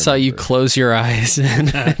 I saw you close your eyes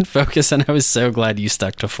and focus, and I was so glad you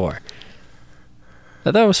stuck to 4.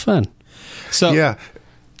 I thought it was fun. So Yeah.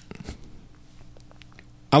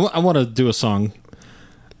 I want to do a song.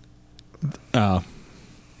 Yeah,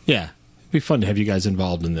 it'd be fun to have you guys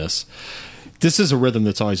involved in this. This is a rhythm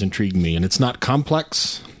that's always intrigued me, and it's not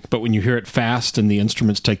complex, but when you hear it fast and the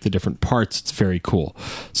instruments take the different parts, it's very cool.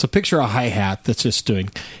 So picture a hi-hat that's just doing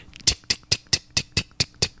tick, tick, tick, tick, tick, tick, tick,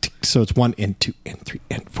 tick, tick. So it's 1 and 2 and 3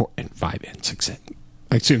 and 4 and 5 and 6 and...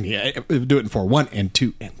 Excuse me, do it in 4. 1 and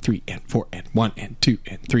 2 and 3 and 4 and 1 and 2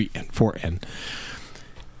 and 3 and 4 and...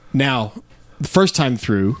 Now, the first time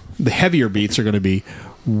through, the heavier beats are going to be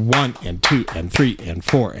 1 and 2 and 3 and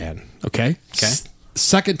 4 and... Okay? Okay.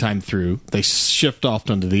 Second time through, they shift off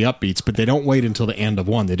onto the upbeats, but they don't wait until the end of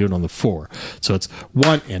 1. They do it on the 4. So it's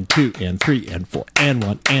 1 and 2 and 3 and 4 and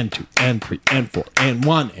 1 and 2 and 3 and 4 and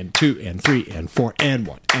 1 and 2 and 3 and 4 and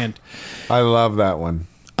 1 and... I love that one.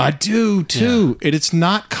 I do too. It's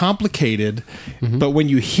not complicated, but when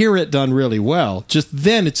you hear it done really well, just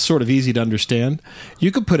then it's sort of easy to understand. You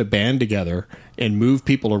could put a band together and move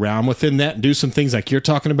people around within that and do some things like you're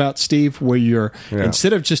talking about, Steve, where you're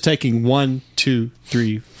instead of just taking 1, 2,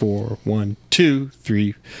 3, 4, 1, 2,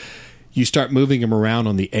 3, you start moving them around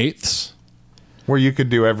on the eighths. Where you could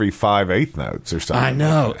do every 5/8 notes or something. I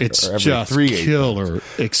know. like that, It's or every just 3/8 killer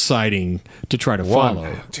exciting to try to 1 follow.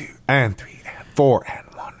 and 2 and 3 and 4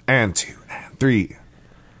 and 1 and 2 and 3.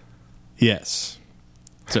 Yes.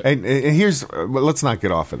 And here's, let's not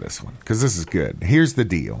get off of this one, because this is good. Here's the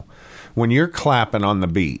deal. When you're clapping on the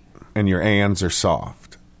beat and your hands are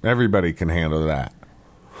soft, everybody can handle that.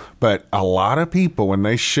 But a lot of people, when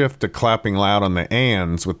they shift to clapping loud on the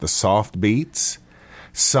ands with the soft beats,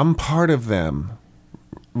 some part of them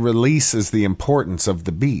releases the importance of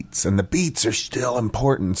the beats, and the beats are still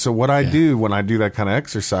important. So what I do when I do that kind of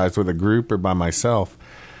exercise with a group or by myself,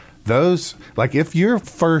 those, like if your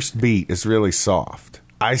first beat is really soft,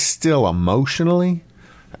 I still emotionally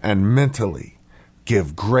and mentally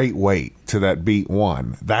give great weight to that beat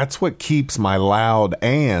one. That's what keeps my loud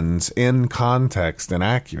ands in context and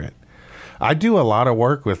accurate. I do a lot of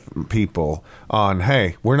work with people on,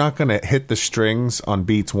 hey, we're not going to hit the strings on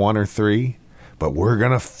beats 1 or 3, but we're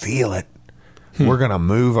going to feel it. We're going to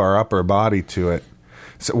move our upper body to it.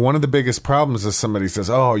 So one of the biggest problems is somebody says,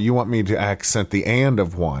 oh, you want me to accent the and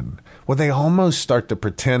of one. Well, they almost start to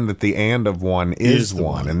pretend that the and of one is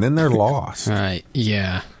one, and then they're lost. Right,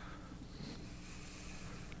 yeah.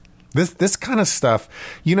 This kind of stuff,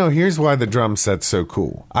 here's why the drum set's so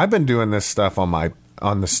cool. I've been doing this stuff on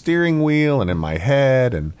the steering wheel and in my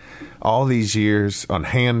head and all these years on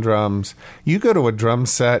hand drums. You go to a drum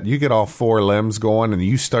set, you get all 4 limbs going, and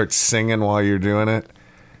you start singing while you're doing it.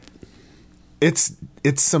 It's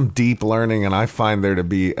some deep learning, and I find there to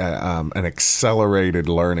be an accelerated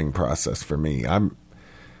learning process for me. Have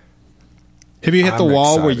you hit the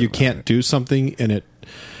wall where you can't do something and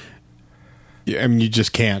you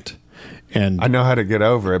just can't? And I know how to get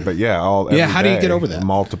over it, but how do you get over that?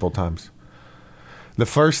 Multiple times. The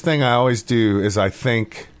first thing I always do is I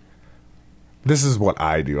think, this is what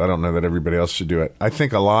I do. I don't know that everybody else should do it. I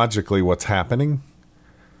think logically what's happening.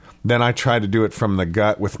 Then I try to do it from the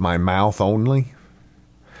gut with my mouth only.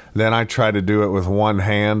 Then I try to do it with one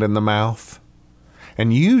hand in the mouth.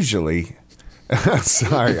 And usually,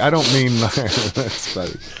 sorry, I don't mean, that's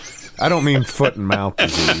funny. I don't mean foot and mouth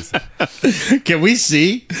disease. Can we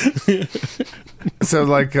see? So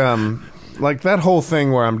like that whole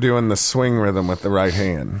thing where I'm doing the swing rhythm with the right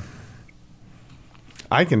hand,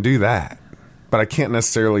 I can do that, but I can't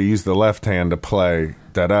necessarily use the left hand to play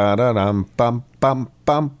da da da dum bum bum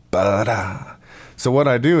bum ba da. So what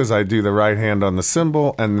I do is I do the right hand on the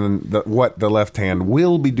cymbal, and then what the left hand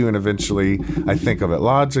will be doing eventually, I think of it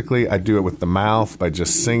logically. I do it with the mouth by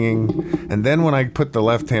just singing. And then when I put the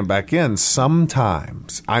left hand back in,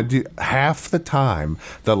 sometimes I do, half the time,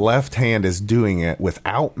 the left hand is doing it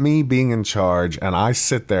without me being in charge, and I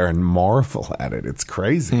sit there and marvel at it. It's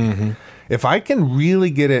crazy. Mm-hmm. If I can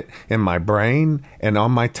really get it in my brain and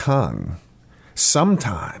on my tongue,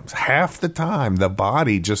 sometimes, half the time, the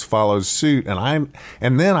body just follows suit, and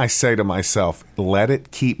then I say to myself, let it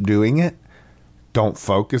keep doing it. Don't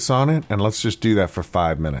focus on it, and let's just do that for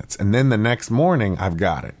 5 minutes. And then the next morning, I've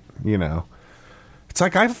got it. It's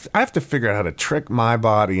like I have to figure out how to trick my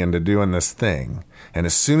body into doing this thing, and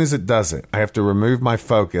as soon as it does it, I have to remove my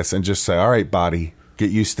focus and just say, all right, body, get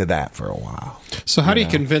used to that for a while. So how do you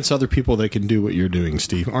convince other people they can do what you're doing,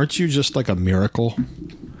 Steve? Aren't you just like a miracle?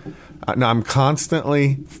 No, I'm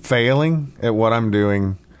constantly failing at what I'm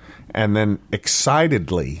doing, and then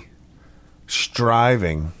excitedly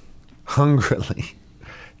striving hungrily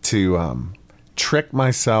to trick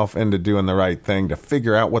myself into doing the right thing, to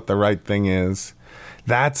figure out what the right thing is.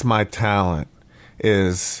 That's my talent,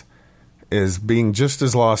 is being just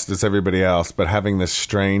as lost as everybody else, but having this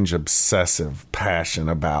strange obsessive passion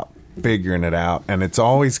about figuring it out. And it's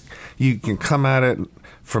always, you can come at it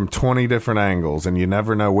from 20 different angles, and you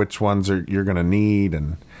never know which ones you're going to need.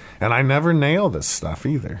 And I never nail this stuff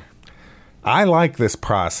either. I like this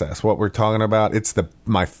process, what we're talking about. It's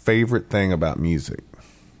my favorite thing about music.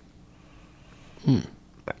 And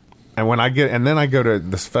then I go to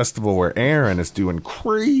this festival where Aaron is doing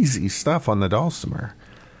crazy stuff on the dulcimer,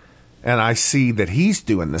 and I see that he's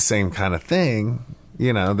doing the same kind of thing,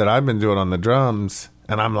 that I've been doing on the drums,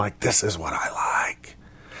 and I'm like, this is what I like.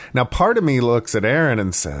 Now, part of me looks at Aaron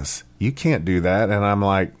and says, you can't do that. And I'm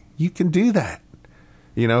like, you can do that.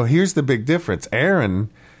 Here's the big difference. Aaron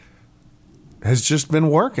has just been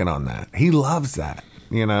working on that. He loves that.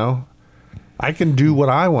 I can do what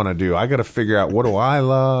I want to do. I got to figure out, what do I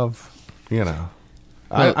love?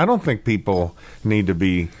 I don't think people need to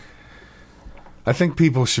be, I think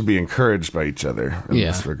people should be encouraged by each other in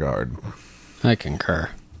this regard. I concur.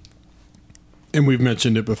 And we've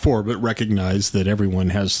mentioned it before, but recognize that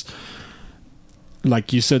everyone has,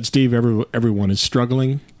 like you said, Steve, everyone is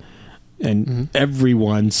struggling, and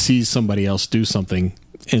everyone sees somebody else do something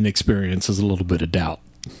and experiences a little bit of doubt.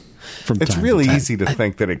 It's really easy to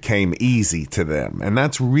think that it came easy to them. And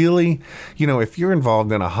that's really, if you're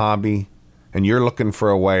involved in a hobby and you're looking for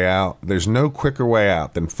a way out, there's no quicker way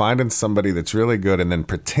out than finding somebody that's really good and then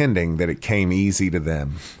pretending that it came easy to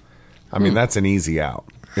them. I mean, that's an easy out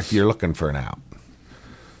if you're looking for an out.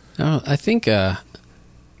 I think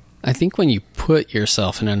when you put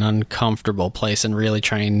yourself in an uncomfortable place and really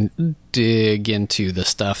try and dig into the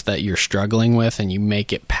stuff that you're struggling with, and you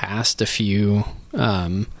make it past a few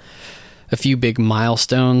big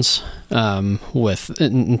milestones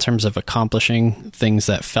in terms of accomplishing things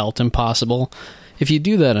that felt impossible. If you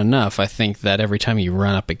do that enough, I think that every time you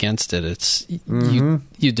run up against it, it's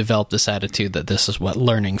you develop this attitude that this is what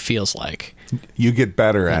learning feels like. You get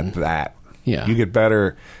better at that. Yeah. You get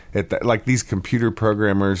better at that. Like these computer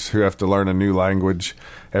programmers who have to learn a new language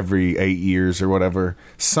every 8 years or whatever,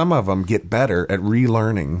 some of them get better at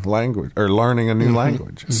relearning language or learning a new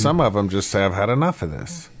language. Some of them just have had enough of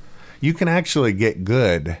this. You can actually get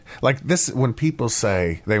good. Like this, when people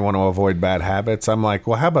say they want to avoid bad habits, I'm like,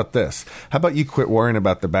 well, how about this? How about you quit worrying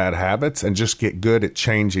about the bad habits and just get good at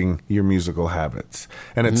changing your musical habits?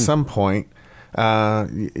 And at some point,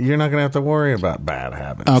 you're not going to have to worry about bad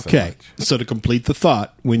habits. Okay. So to complete the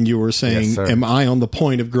thought, when you were saying, Yes, sir. am I on the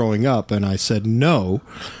point of growing up? And I said, no,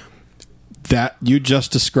 that you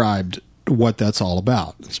just described what that's all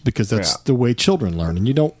about. It's because that's the way children learn, and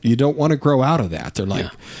you don't want to grow out of that. They're like,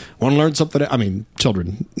 want to learn something. I mean,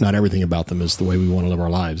 children, not everything about them is the way we want to live our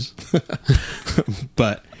lives,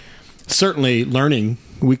 but certainly learning,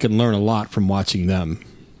 we can learn a lot from watching them.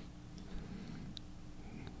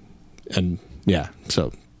 And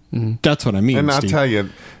so that's what I mean. And I'll Steve. tell you,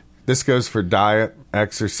 this goes for diet,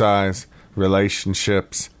 exercise,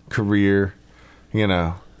 relationships, career,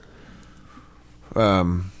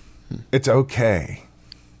 it's okay.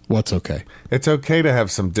 What's okay? It's okay to have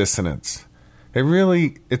some dissonance.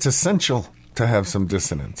 It's essential to have some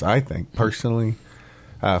dissonance, I think, personally,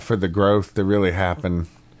 for the growth to really happen.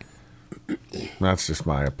 That's just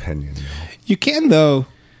my opinion. You can, though,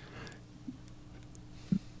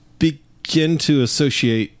 begin to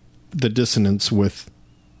associate the dissonance with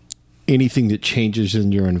anything that changes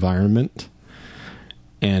in your environment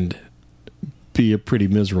and be a pretty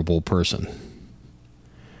miserable person.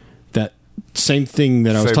 That same thing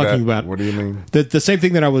that I was talking about. What do you mean? The same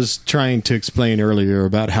thing that I was trying to explain earlier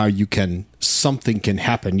about how something can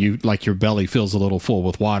happen. You, like, your belly feels a little full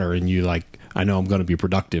with water, and you like, I know I'm going to be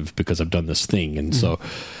productive because I've done this thing. And so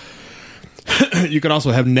you can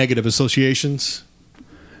also have negative associations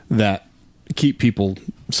that keep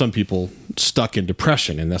some people stuck in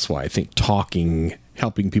depression. And that's why I think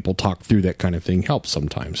helping people talk through that kind of thing helps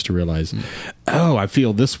sometimes to realize, oh, I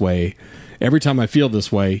feel this way. Every time I feel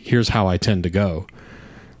this way, here's how I tend to go.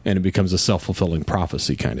 And it becomes a self-fulfilling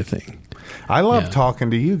prophecy kind of thing. I love talking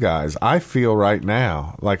to you guys. I feel right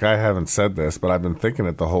now, like I haven't said this, but I've been thinking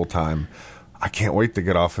it the whole time. I can't wait to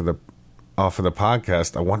get off of the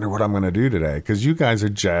podcast. I wonder what I'm going to do today, because you guys are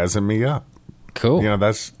jazzing me up. Cool.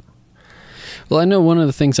 That's... Well, I know one of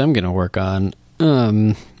the things I'm going to work on.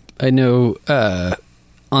 I know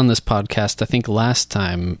on this podcast, I think last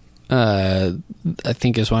time, I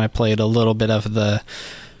think is when I played a little bit of the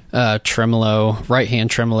tremolo, right hand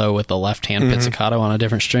tremolo with the left hand pizzicato on a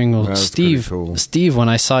different string. Well, Steve, when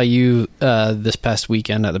I saw you this past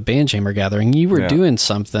weekend at the Bandjammer gathering, you were doing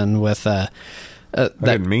something with I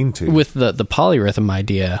didn't mean to. With the polyrhythm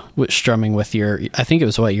idea, with strumming with your, I think it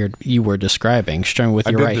was what you were describing, strumming with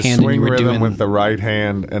your right hand, and you were rhythm doing with the right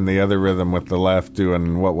hand and the other rhythm with the left,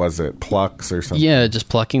 doing what was it, plucks or something? Yeah, just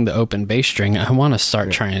plucking the open bass string. I want to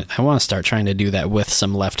start trying to do that with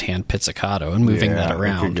some left hand pizzicato and moving that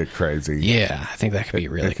around. It could get crazy. Yeah, I think that could be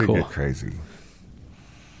really cool. It could get crazy.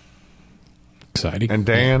 Exciting. And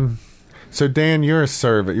Dan, so Dan, you're a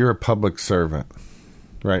servant. You're a public servant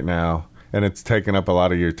right now. And it's taken up a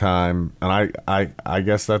lot of your time, and I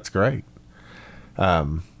guess that's great.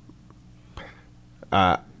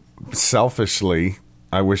 Selfishly,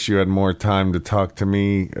 I wish you had more time to talk to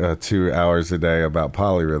me 2 hours a day about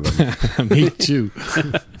polyrhythm. Me too.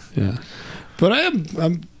 Yeah, but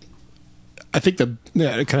I think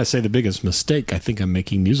can I say the biggest mistake I think I'm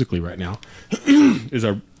making musically right now is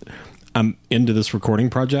I'm into this recording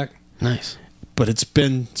project. Nice. But it's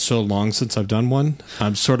been so long since I've done one.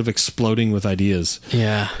 I'm sort of exploding with ideas.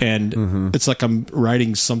 Yeah. And it's like I'm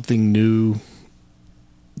writing something new.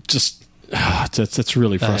 Just, that's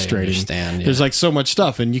really frustrating. I understand, yeah. There's like so much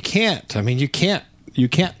stuff, and you can't. I mean, you can't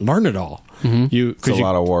learn it all. It's a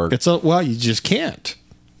lot of work. You just can't.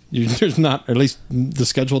 There's not, at least the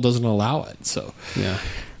schedule doesn't allow it. So, yeah.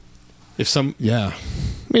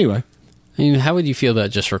 Anyway. I mean, how would you feel about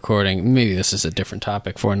just recording? Maybe this is a different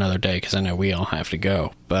topic for another day, because I know we all have to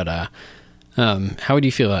go. But how would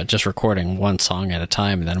you feel about just recording one song at a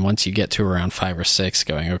time, and then once you get to around 5 or 6,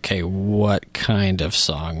 going, okay, what kind of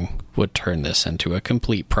song would turn this into a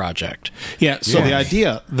complete project? Yeah, so the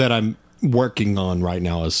idea that I'm working on right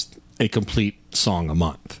now is a complete song a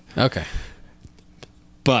month. Okay.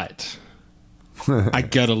 But I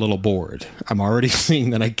get a little bored. I'm already seeing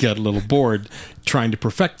that I get a little bored trying to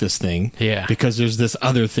perfect this thing. Yeah. Because there's this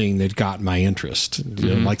other thing that got my interest.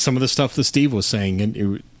 You know, like some of the stuff that Steve was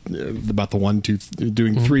saying about the 1, 2,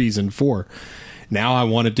 doing threes and 4. Now I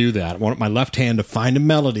want to do that. I want my left hand to find a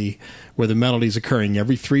melody where the melody is occurring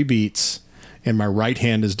every 3 beats, and my right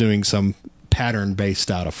hand is doing some pattern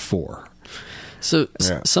based out of 4. So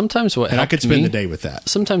sometimes what And I helped could spend me, the day with that.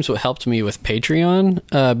 Sometimes what helped me with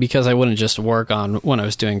Patreon, because I wouldn't just work on when I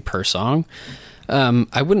was doing per song,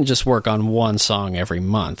 I wouldn't just work on one song every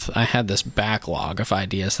month. I had this backlog of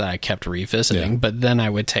ideas that I kept revisiting, but then I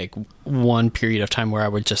would take one period of time where I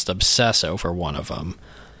would just obsess over one of them.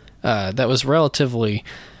 That was relatively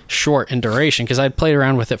short in duration because I'd played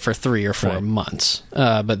around with it for 3 or 4 months.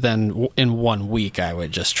 But then in 1 week, I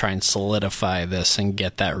would just try and solidify this and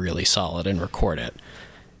get that really solid and record it.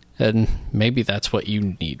 And maybe that's what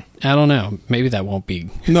you need. I don't know. Maybe that won't be.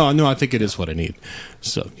 No, I think it is what I need.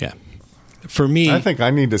 So, yeah. For me, I think I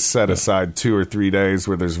need to set aside 2 or 3 days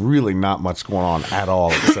where there's really not much going on at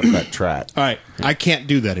all except that track. all right, I can't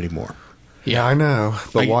do that anymore. Yeah, I know.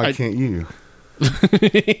 But why I- can't you?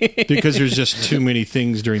 Because there's just too many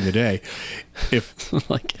things during the day. If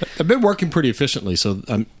like, I've been working pretty efficiently, so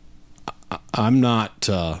I'm not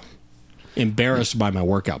embarrassed by my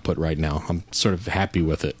work output right now. I'm sort of happy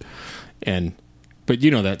with it. But you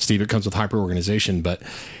know that, Steve, it comes with hyper organization. But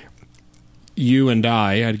you and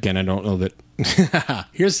I, again, I don't know that.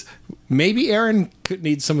 Maybe Aaron could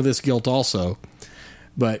need some of this guilt also.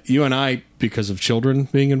 But you and I, because of children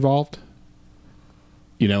being involved,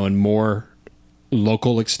 and more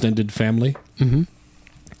local extended family,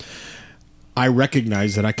 I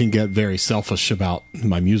recognize that I can get very selfish about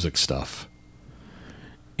my music stuff,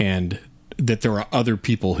 and that there are other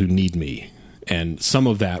people who need me. And some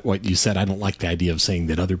of that, what you said, I don't like the idea of saying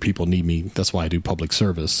that other people need me. That's why I do public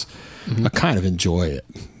service. I kind of enjoy it.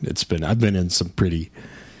 I've been in some pretty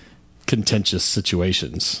contentious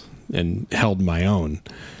situations and held my own.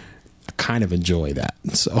 I kind of enjoy that.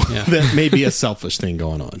 So that may be a selfish thing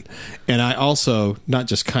going on. And I also, not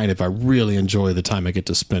just kind of, I really enjoy the time I get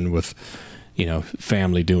to spend with,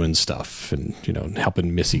 family doing stuff and,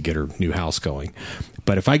 helping Missy get her new house going.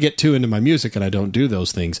 But if I get too into my music and I don't do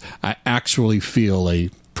those things, I actually feel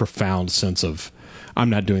a profound sense of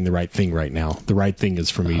I'm not doing the right thing right now. The right thing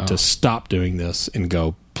is for me to stop doing this and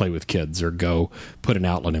go play with kids or go put an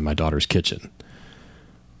outlet in my daughter's kitchen.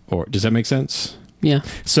 Or does that make sense? yeah.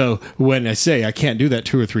 So when I say I can't do that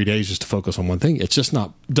 2 or 3 days just to focus on one thing, it's just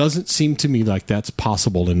doesn't seem to me like that's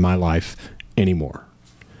possible in my life anymore.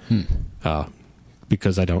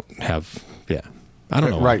 Because I don't have, I don't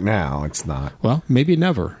know. Right now, it's not. Well, maybe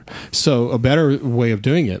never. So a better way of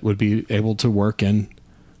doing it would be able to work in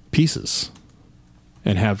pieces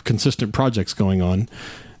and have consistent projects going on.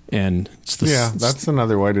 And it's that's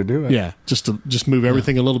another way to do it. Yeah, just move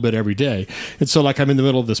everything a little bit every day. And so, like, I'm in the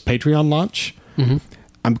middle of this Patreon launch.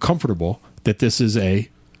 I'm comfortable that this is a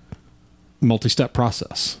multi-step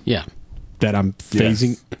process. Yeah. That I'm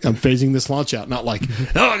phasing. Yes. I'm phasing this launch out. Not like,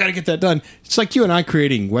 I got to get that done. It's like you and I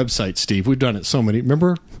creating websites, Steve. We've done it so many.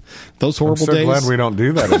 Remember those horrible days? I'm so glad we don't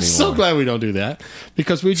do that anymore. I'm so glad we don't do that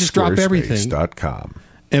because we just drop everything. Squarespace.com.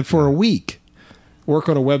 And for a week, work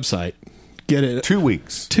on a website. Get it 2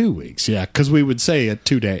 weeks. 2 weeks, yeah, because we would say it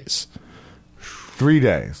 2 days. 3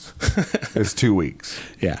 days is 2 weeks.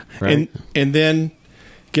 Yeah, Right. and then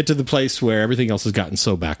get to the place where everything else has gotten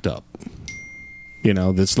so backed up.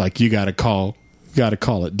 That's like you got to call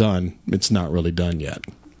it done. It's not really done yet,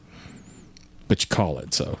 but you call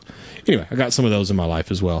it. So anyway, I got some of those in my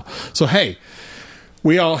life as well. So hey,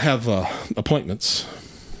 we all have appointments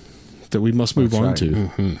that we must move on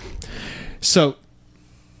to. So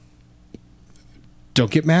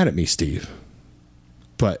don't get mad at me, Steve.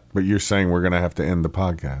 But you're saying we're going to have to end the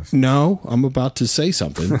podcast. no, I'm about to say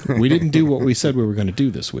something. We didn't do what we said we were going to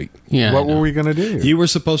do this week. Yeah. What were we going to do? You were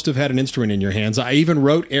supposed to have had an instrument in your hands. I even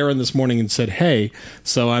wrote Aaron this morning and said, hey,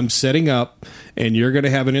 so I'm setting up and you're going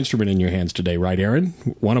to have an instrument in your hands today, right, Aaron?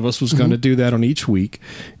 One of us was going to do that on each week.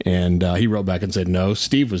 And he wrote back and said, no,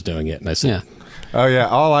 Steve was doing it. And I said, Yeah. Oh, yeah.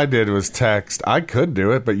 All I did was text. I could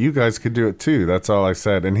do it, but you guys could do it too. That's all I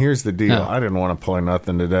said. And here's the deal. Oh. I didn't want to play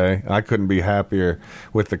nothing today. I couldn't be happier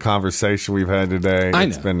with the conversation we've had today. I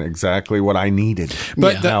It's know. been exactly what I needed.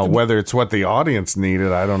 But Yeah. Now, whether it's what the audience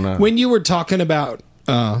needed, I don't know. when you were talking about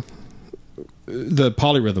the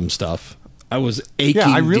polyrhythm stuff, I was aching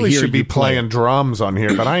I to really hear should be you play playing it. drums on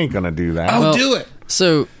here, but I ain't going to do that. Oh, Well, do it.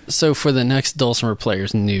 So for the next Dulcimer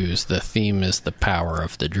Players news, the theme is the power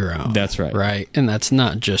of the drone. That's right. Right? And that's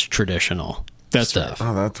not just traditional That's stuff.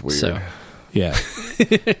 Oh, that's weird. So Yeah.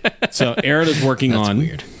 So Aaron is working that's on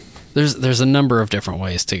weird. There's a number of different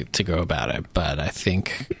ways to go about it, but I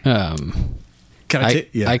think Can I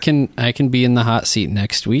I can be in the hot seat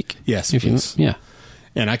next week. Yes, if you, please. yeah.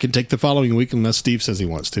 And I can take the following week unless Steve says he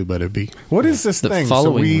wants to, but it'd be... What is this The thing? So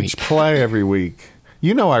following we each week. play every week.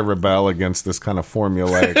 You know I rebel against this kind of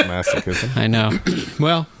formulaic masochism. I know.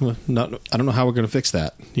 Well, I don't know how we're going to fix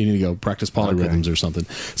that. You need to go practice polyrhythms or something.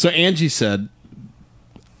 So Angie said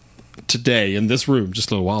today in this room,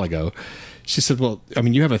 just a little while ago, she said, well, I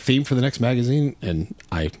mean, you have a theme for the next magazine? And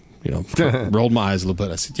I, rolled my eyes a little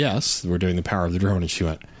bit. I said, yes, we're doing The Power of the Drone. And she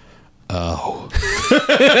went, oh.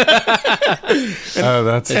 Oh,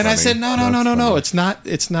 that's And I funny. said, no, That's funny.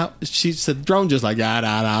 it's not. She said, drone just like, da,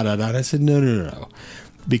 da, da, da, da. And I said, no.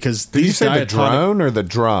 Because Did you these say the diatonic- drone or the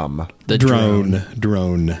drum? The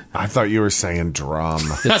Drone. I thought you were saying drum.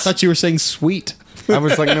 I thought you were saying sweet. I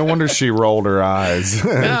was like, no wonder she rolled her eyes.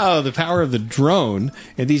 No, The Power of the Drone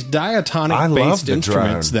and these I love diatonic-based the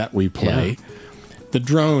instruments drone. that we play. Yeah. The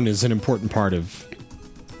drone is an important part of.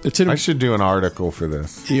 I should do an article for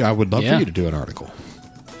this. Yeah, I would love Yeah. for you to do an article.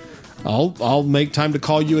 I'll make time to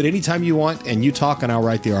call you at any time you want, and you talk, and I'll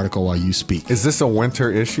write the article while you speak. Is this a winter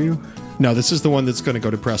issue? No, this is the one that's going to go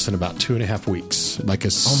to press in about 2.5 weeks. Like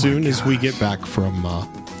as soon as we get back from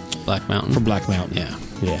Black Mountain. Black Mountain.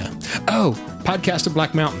 Yeah. Oh, podcast of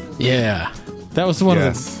Black Mountain. Yeah. That was one of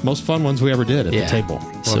Yes. the most fun ones we ever did at Yeah. the table.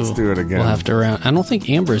 Let's do it again. We'll have to round. I don't think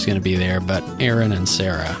Amber's going to be there, but Aaron and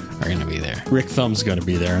Sarah are going to be there. Rick Thumb's going to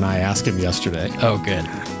be there, and I asked him yesterday. Oh, good.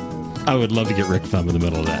 I would love to get Rick Thumb in the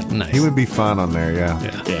middle of that. Nice. He would be fun on there, yeah.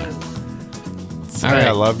 Yeah. All Hey, right.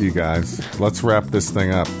 I love you guys. Let's wrap this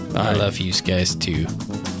thing up. I love you guys too.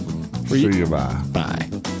 See you, bye. Bye.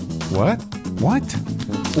 What?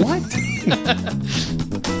 What?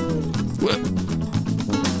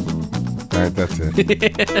 All right, that's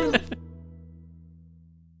it.